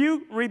receive a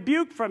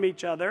rebuke from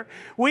each other.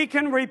 We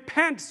can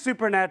repent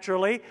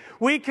supernaturally.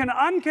 We can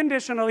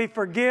unconditionally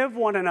forgive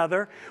one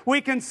another. We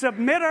can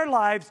submit our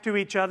lives to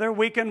each other.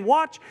 We can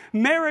watch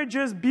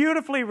marriages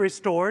beautifully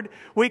restored.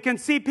 We can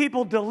see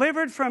people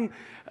delivered from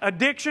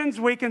addictions.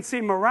 We can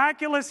see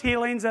miraculous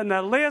healings, and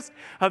the list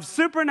of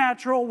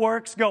supernatural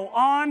works go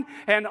on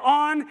and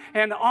on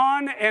and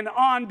on and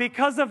on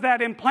because of that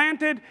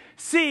implanted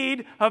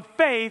seed of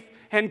faith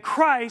and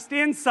Christ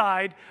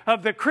inside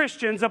of the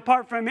Christians,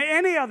 apart from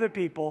any other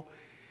people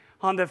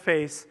on the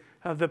face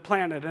of the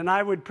planet. And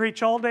I would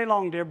preach all day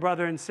long, dear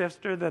brother and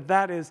sister,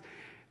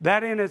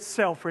 that in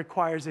itself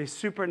requires a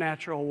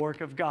supernatural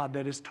work of God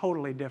that is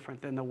totally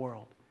different than the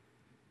world.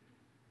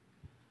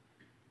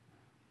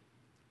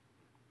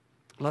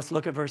 Let's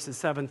look at verses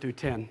 7 through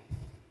 10.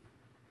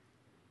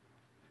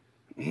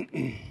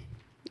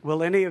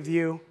 Will any of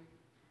you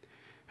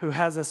who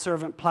has a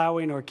servant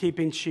plowing or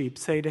keeping sheep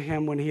say to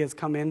him when he has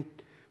come in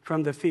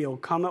from the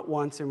field, "Come at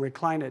once and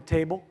recline at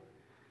table"?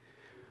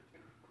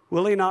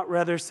 Will he not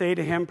rather say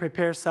to him,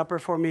 "Prepare supper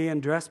for me and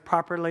dress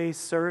properly,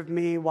 serve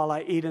me while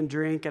I eat and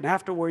drink, and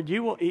afterward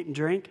you will eat and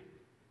drink"?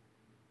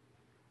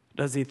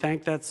 Does he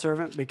thank that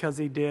servant because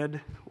he did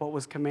what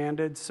was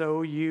commanded?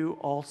 So you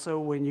also,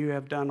 when you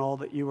have done all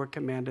that you were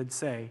commanded,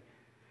 say,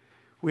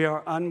 "We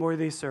are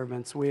unworthy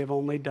servants. We have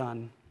only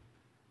done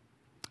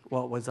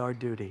what was our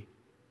duty."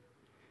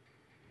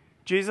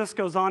 Jesus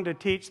goes on to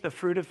teach the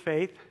fruit of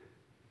faith.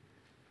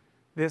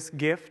 This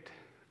gift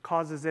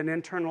causes an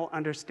internal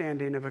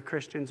understanding of a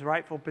Christian's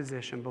rightful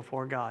position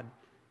before God.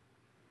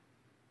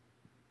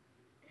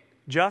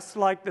 Just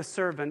like the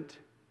servant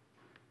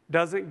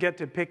doesn't get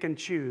to pick and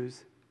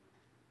choose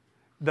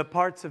the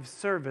parts of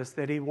service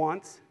that he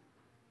wants,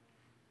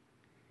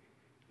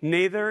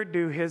 neither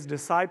do his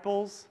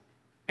disciples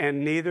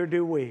and neither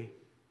do we.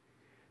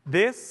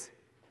 This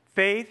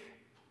faith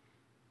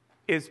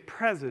is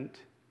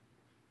present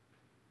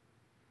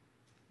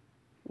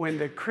when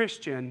the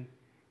Christian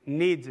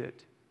needs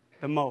it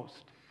the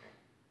most.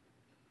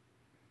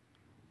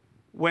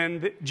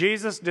 When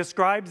Jesus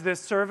describes this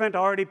servant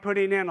already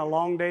putting in a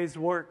long day's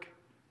work,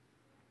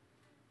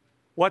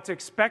 what's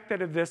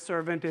expected of this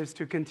servant is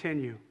to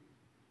continue.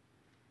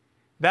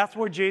 That's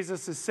what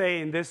Jesus is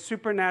saying, this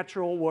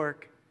supernatural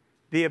work,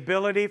 the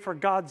ability for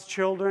God's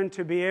children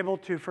to be able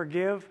to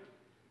forgive,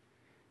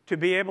 to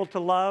be able to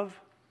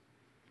love,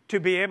 to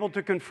be able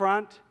to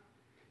confront,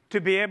 to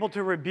be able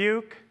to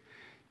rebuke,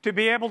 to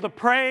be able to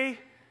pray,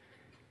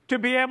 to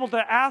be able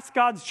to ask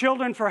God's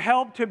children for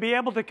help, to be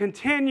able to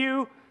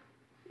continue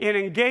in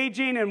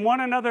engaging in one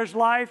another's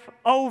life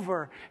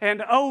over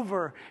and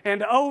over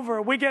and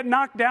over. We get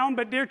knocked down,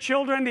 but dear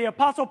children, the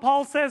Apostle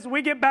Paul says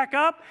we get back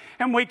up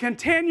and we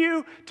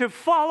continue to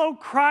follow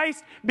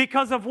Christ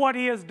because of what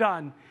he has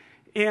done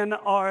in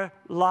our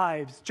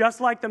lives.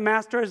 Just like the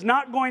master is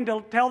not going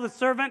to tell the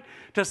servant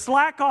to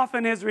slack off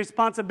in his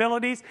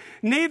responsibilities,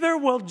 neither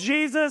will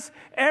Jesus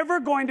ever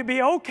going to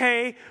be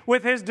okay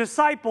with his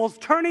disciples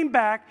turning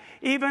back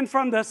even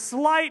from the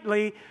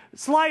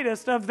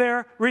slightest of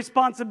their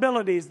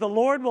responsibilities. The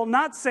Lord will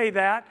not say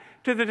that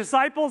to the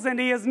disciples, and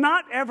he is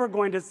not ever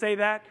going to say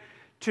that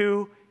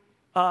to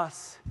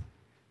us.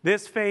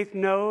 This faith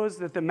knows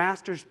that the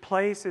master's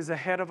place is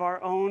ahead of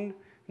our own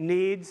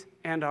needs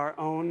and our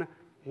own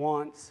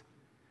wants.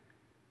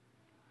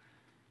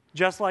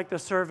 Just like the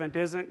servant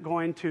isn't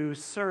going to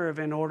serve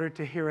in order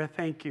to hear a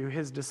thank you,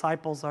 his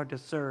disciples are to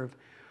serve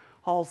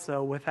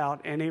also without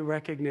any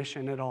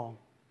recognition at all.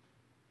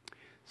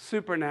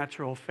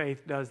 Supernatural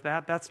faith does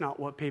that. That's not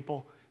what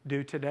people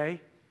do today.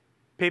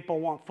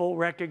 People want full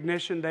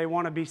recognition. They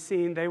want to be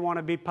seen. They want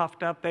to be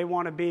puffed up. They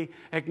want to be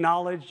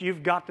acknowledged.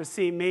 You've got to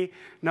see me.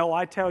 No,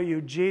 I tell you,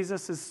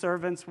 Jesus'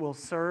 servants will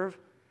serve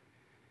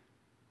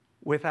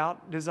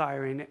without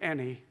desiring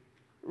any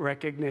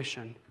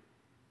recognition.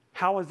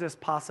 How is this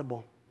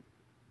possible?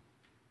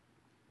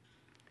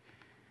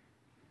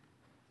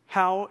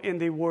 How in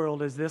the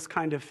world is this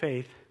kind of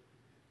faith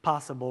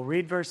possible?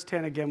 Read verse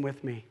 10 again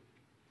with me.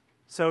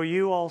 So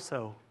you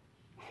also,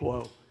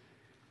 whoa,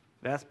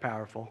 that's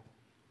powerful.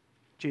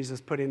 Jesus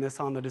putting this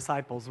on the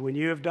disciples. When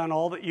you have done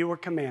all that you were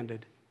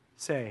commanded,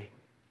 say,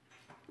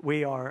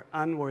 we are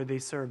unworthy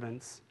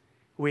servants.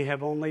 We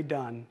have only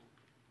done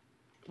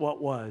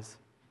what was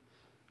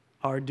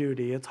our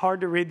duty. It's hard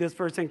to read this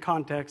verse in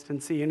context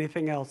and see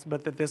anything else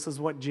but that this is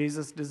what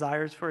Jesus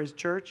desires for his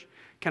church.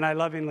 Can I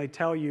lovingly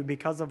tell you,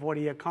 because of what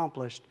he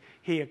accomplished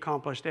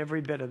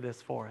every bit of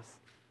this for us.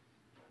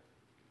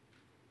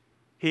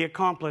 He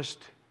accomplished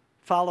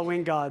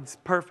following God's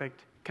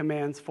perfect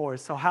commands for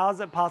us. So how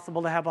is it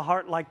possible to have a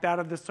heart like that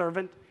of the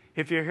servant?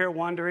 If you're here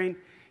wondering,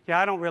 yeah,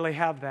 I don't really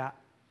have that.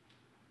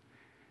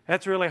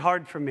 That's really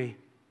hard for me.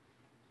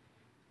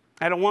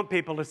 I don't want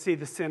people to see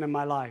the sin in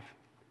my life.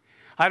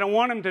 I don't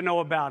want them to know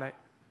about it.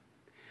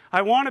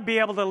 I want to be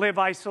able to live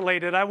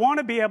isolated. I want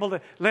to be able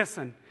to,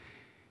 listen,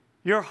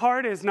 your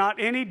heart is not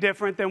any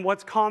different than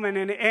what's common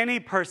in any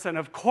person.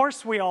 Of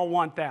course we all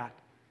want that.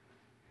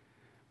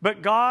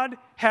 But God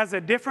has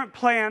a different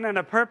plan and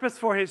a purpose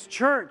for his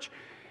church.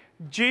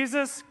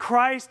 Jesus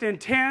Christ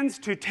intends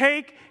to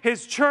take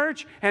his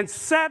church and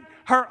set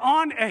her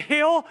on a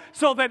hill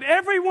so that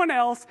everyone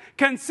else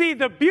can see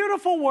the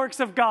beautiful works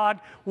of God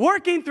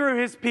working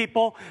through his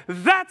people.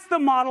 That's the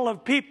model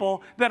of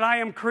people that I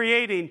am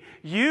creating.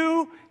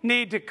 You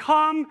need to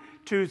come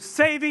to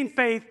saving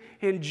faith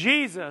in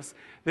Jesus.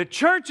 The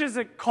church is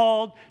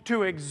called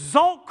to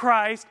exalt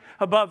Christ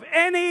above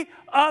any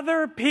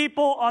other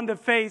people on the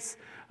face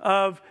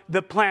of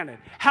the planet.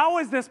 How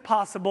is this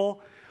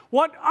possible?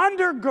 What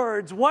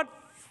undergirds, what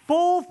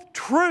full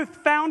truth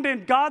found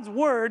in God's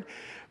Word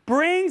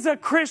brings a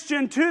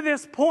Christian to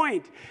this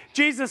point?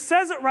 Jesus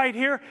says it right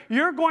here.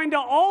 You're going to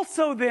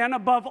also then,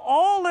 above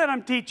all that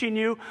I'm teaching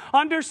you,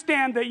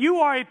 understand that you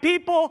are a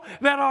people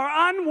that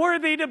are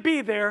unworthy to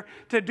be there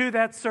to do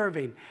that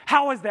serving.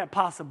 How is that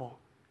possible?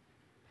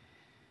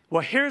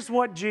 Well, here's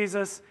what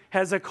Jesus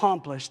has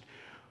accomplished.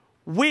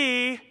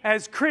 We,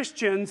 as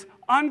Christians,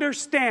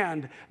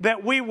 understand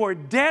that we were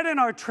dead in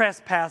our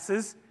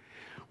trespasses.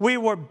 We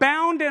were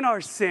bound in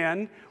our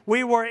sin.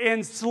 We were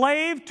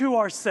enslaved to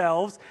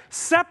ourselves,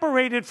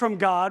 separated from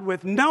God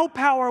with no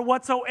power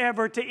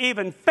whatsoever to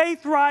even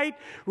faith right,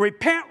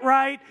 repent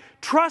right,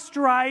 trust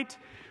right,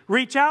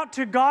 reach out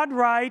to God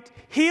right,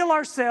 heal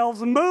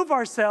ourselves, move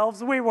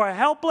ourselves. We were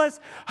helpless,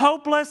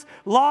 hopeless,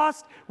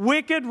 lost,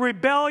 wicked,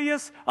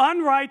 rebellious,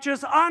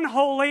 unrighteous,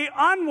 unholy,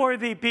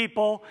 unworthy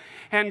people.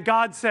 And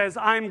God says,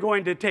 I'm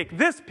going to take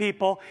this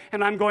people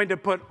and I'm going to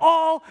put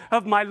all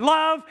of my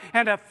love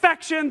and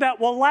affection that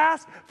will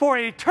last for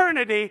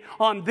eternity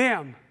on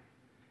them.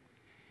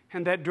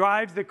 And that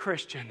drives the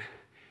Christian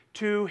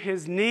to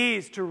his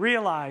knees to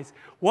realize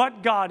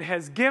what God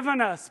has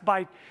given us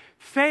by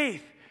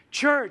faith.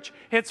 Church,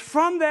 it's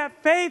from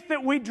that faith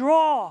that we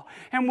draw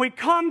and we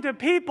come to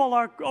people,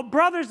 our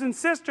brothers and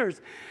sisters.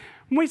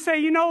 And we say,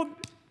 you know,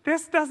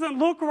 this doesn't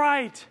look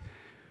right.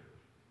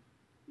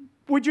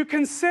 Would you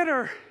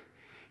consider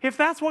if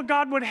that's what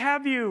God would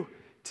have you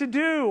to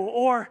do?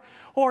 Or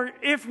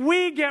if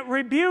we get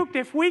rebuked,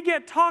 if we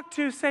get talked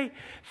to, say,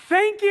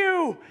 thank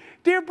you,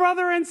 dear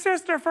brother and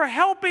sister, for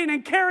helping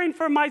and caring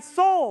for my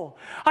soul.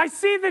 I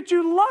see that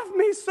you love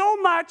me so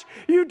much.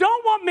 You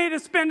don't want me to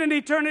spend an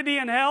eternity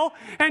in hell,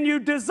 and you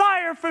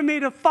desire for me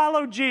to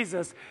follow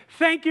Jesus.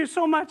 Thank you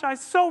so much. I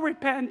so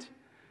repent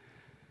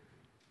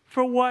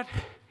for what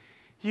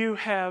you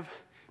have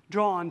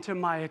drawn to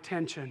my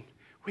attention.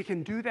 We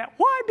can do that.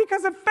 Why?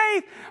 Because of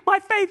faith. My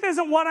faith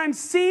isn't what I'm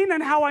seen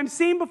and how I'm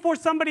seen before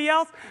somebody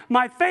else.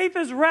 My faith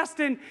is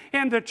resting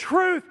in the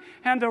truth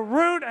and the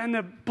root and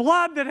the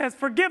blood that has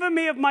forgiven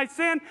me of my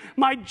sin.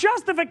 My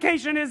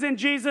justification is in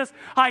Jesus.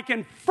 I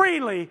can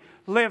freely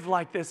live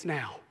like this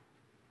now.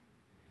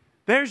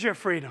 There's your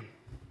freedom.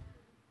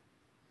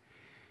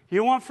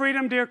 You want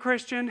freedom, dear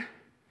Christian?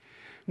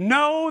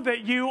 Know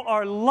that you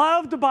are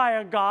loved by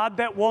a God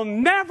that will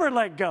never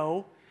let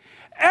go,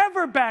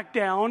 ever back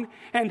down,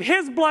 and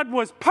his blood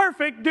was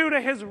perfect due to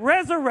his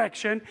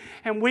resurrection.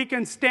 And we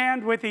can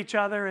stand with each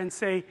other and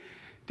say,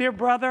 dear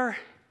brother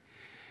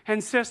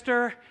and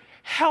sister,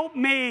 help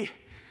me.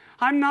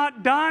 I'm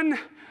not done.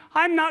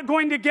 I'm not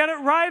going to get it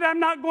right. I'm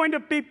not going to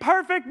be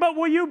perfect, but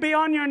will you be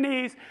on your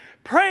knees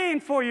praying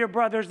for your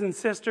brothers and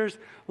sisters,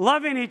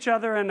 loving each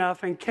other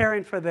enough and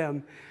caring for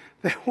them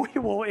that we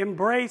will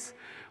embrace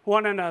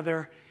one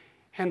another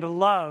and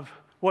love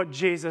what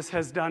Jesus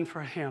has done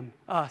for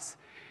us.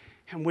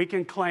 And we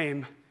can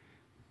claim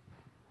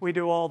we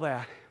do all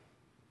that.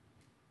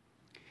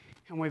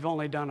 And we've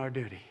only done our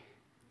duty.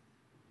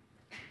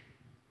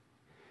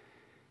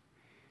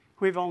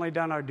 we've only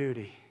done our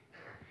duty.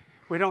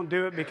 We don't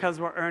do it because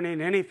we're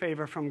earning any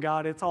favor from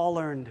God. It's all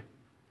earned.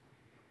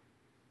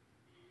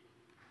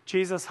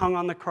 Jesus hung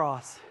on the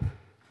cross.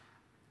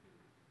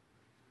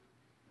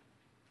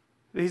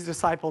 These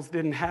disciples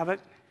didn't have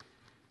it.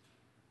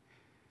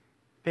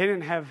 They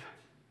didn't have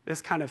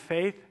this kind of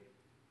faith.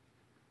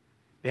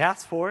 They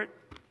asked for it.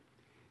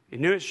 They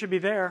knew it should be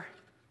there.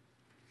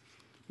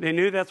 They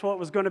knew that's what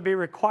was going to be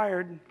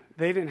required.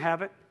 They didn't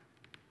have it.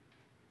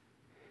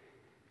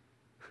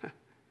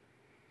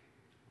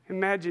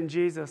 Imagine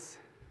Jesus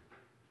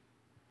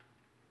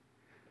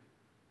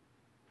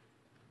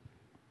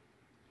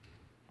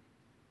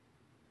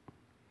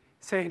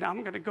saying,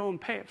 I'm going to go and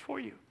pay it for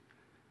you.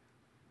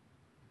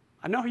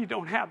 I know you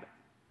don't have it,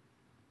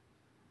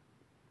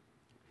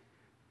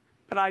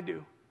 but I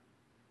do.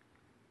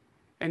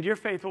 And your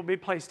faith will be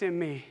placed in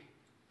me,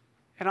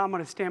 and I'm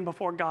going to stand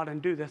before God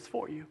and do this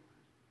for you.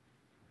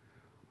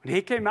 When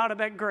he came out of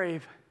that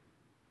grave,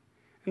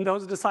 and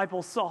those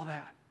disciples saw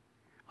that,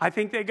 I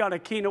think they got a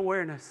keen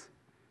awareness,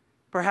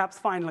 perhaps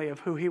finally, of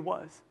who he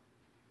was.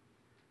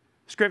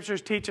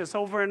 Scriptures teach us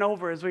over and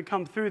over as we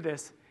come through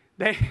this.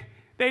 They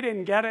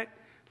didn't get it.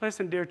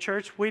 Listen, dear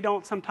church, we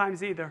don't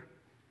sometimes either.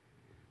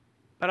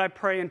 But I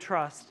pray and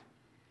trust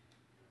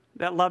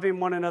that loving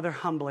one another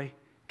humbly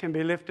can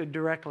be lifted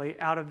directly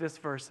out of these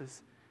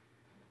verses.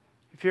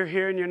 If you're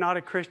here and you're not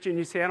a Christian,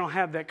 you say, I don't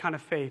have that kind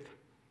of faith.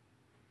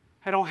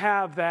 I don't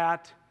have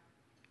that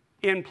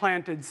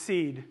implanted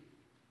seed.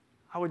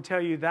 I would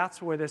tell you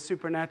that's where the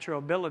supernatural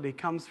ability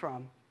comes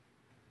from.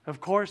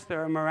 Of course,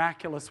 there are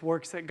miraculous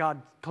works that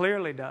God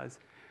clearly does.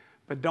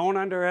 But don't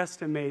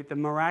underestimate the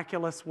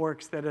miraculous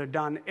works that are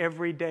done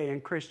every day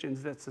in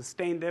Christians that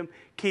sustain them,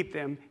 keep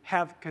them,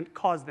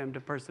 cause them to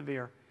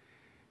persevere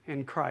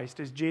in Christ.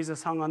 As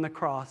Jesus hung on the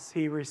cross,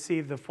 he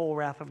received the full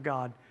wrath of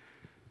God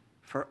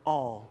for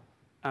all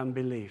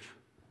unbelief.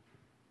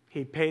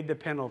 He paid the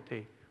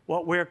penalty.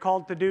 What we're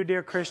called to do,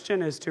 dear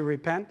Christian, is to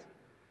repent.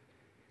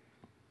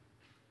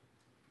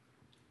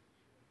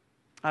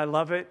 I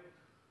love it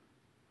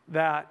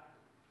that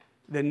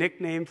the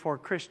nickname for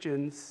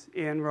Christians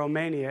in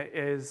Romania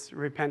is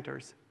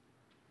repenters.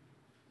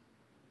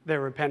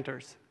 They're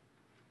repenters.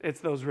 It's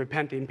those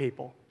repenting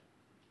people.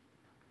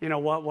 You know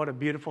what? What a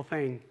beautiful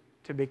thing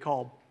to be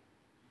called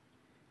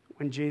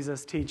when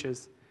Jesus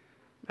teaches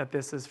that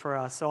this is for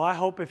us. So I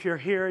hope if you're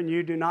here and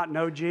you do not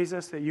know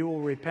Jesus, that you will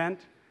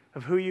repent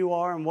of who you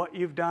are and what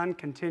you've done,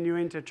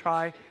 continuing to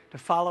try to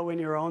follow in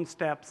your own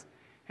steps,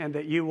 and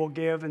that you will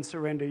give and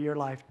surrender your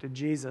life to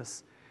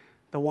Jesus,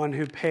 the one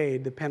who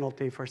paid the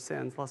penalty for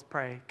sins. Let's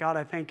pray. God,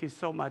 I thank you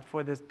so much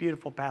for this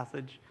beautiful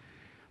passage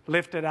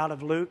lifted out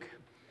of Luke.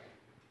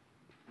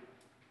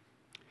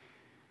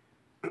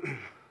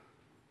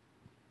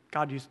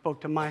 God, you spoke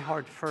to my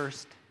heart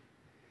first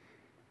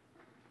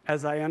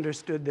as I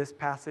understood this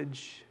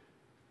passage.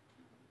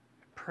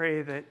 I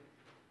pray that,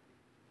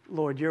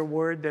 Lord, your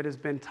word that has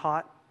been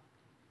taught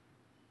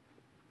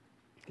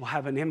will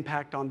have an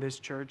impact on this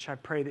church. I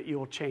pray that you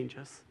will change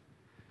us.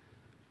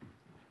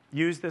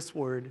 Use this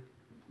word,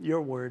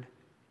 your word,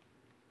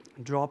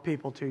 and draw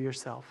people to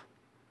yourself.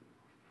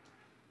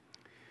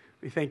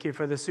 We thank you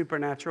for the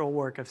supernatural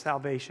work of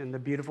salvation, the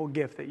beautiful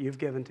gift that you've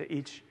given to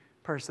each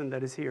person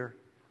that is here,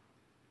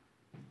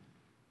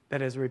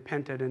 that has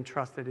repented and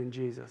trusted in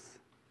Jesus.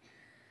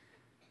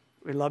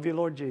 We love you,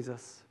 Lord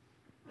Jesus.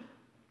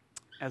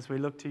 As we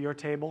look to your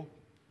table,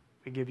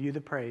 we give you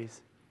the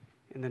praise.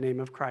 In the name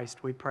of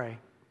Christ, we pray.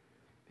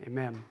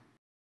 Amen.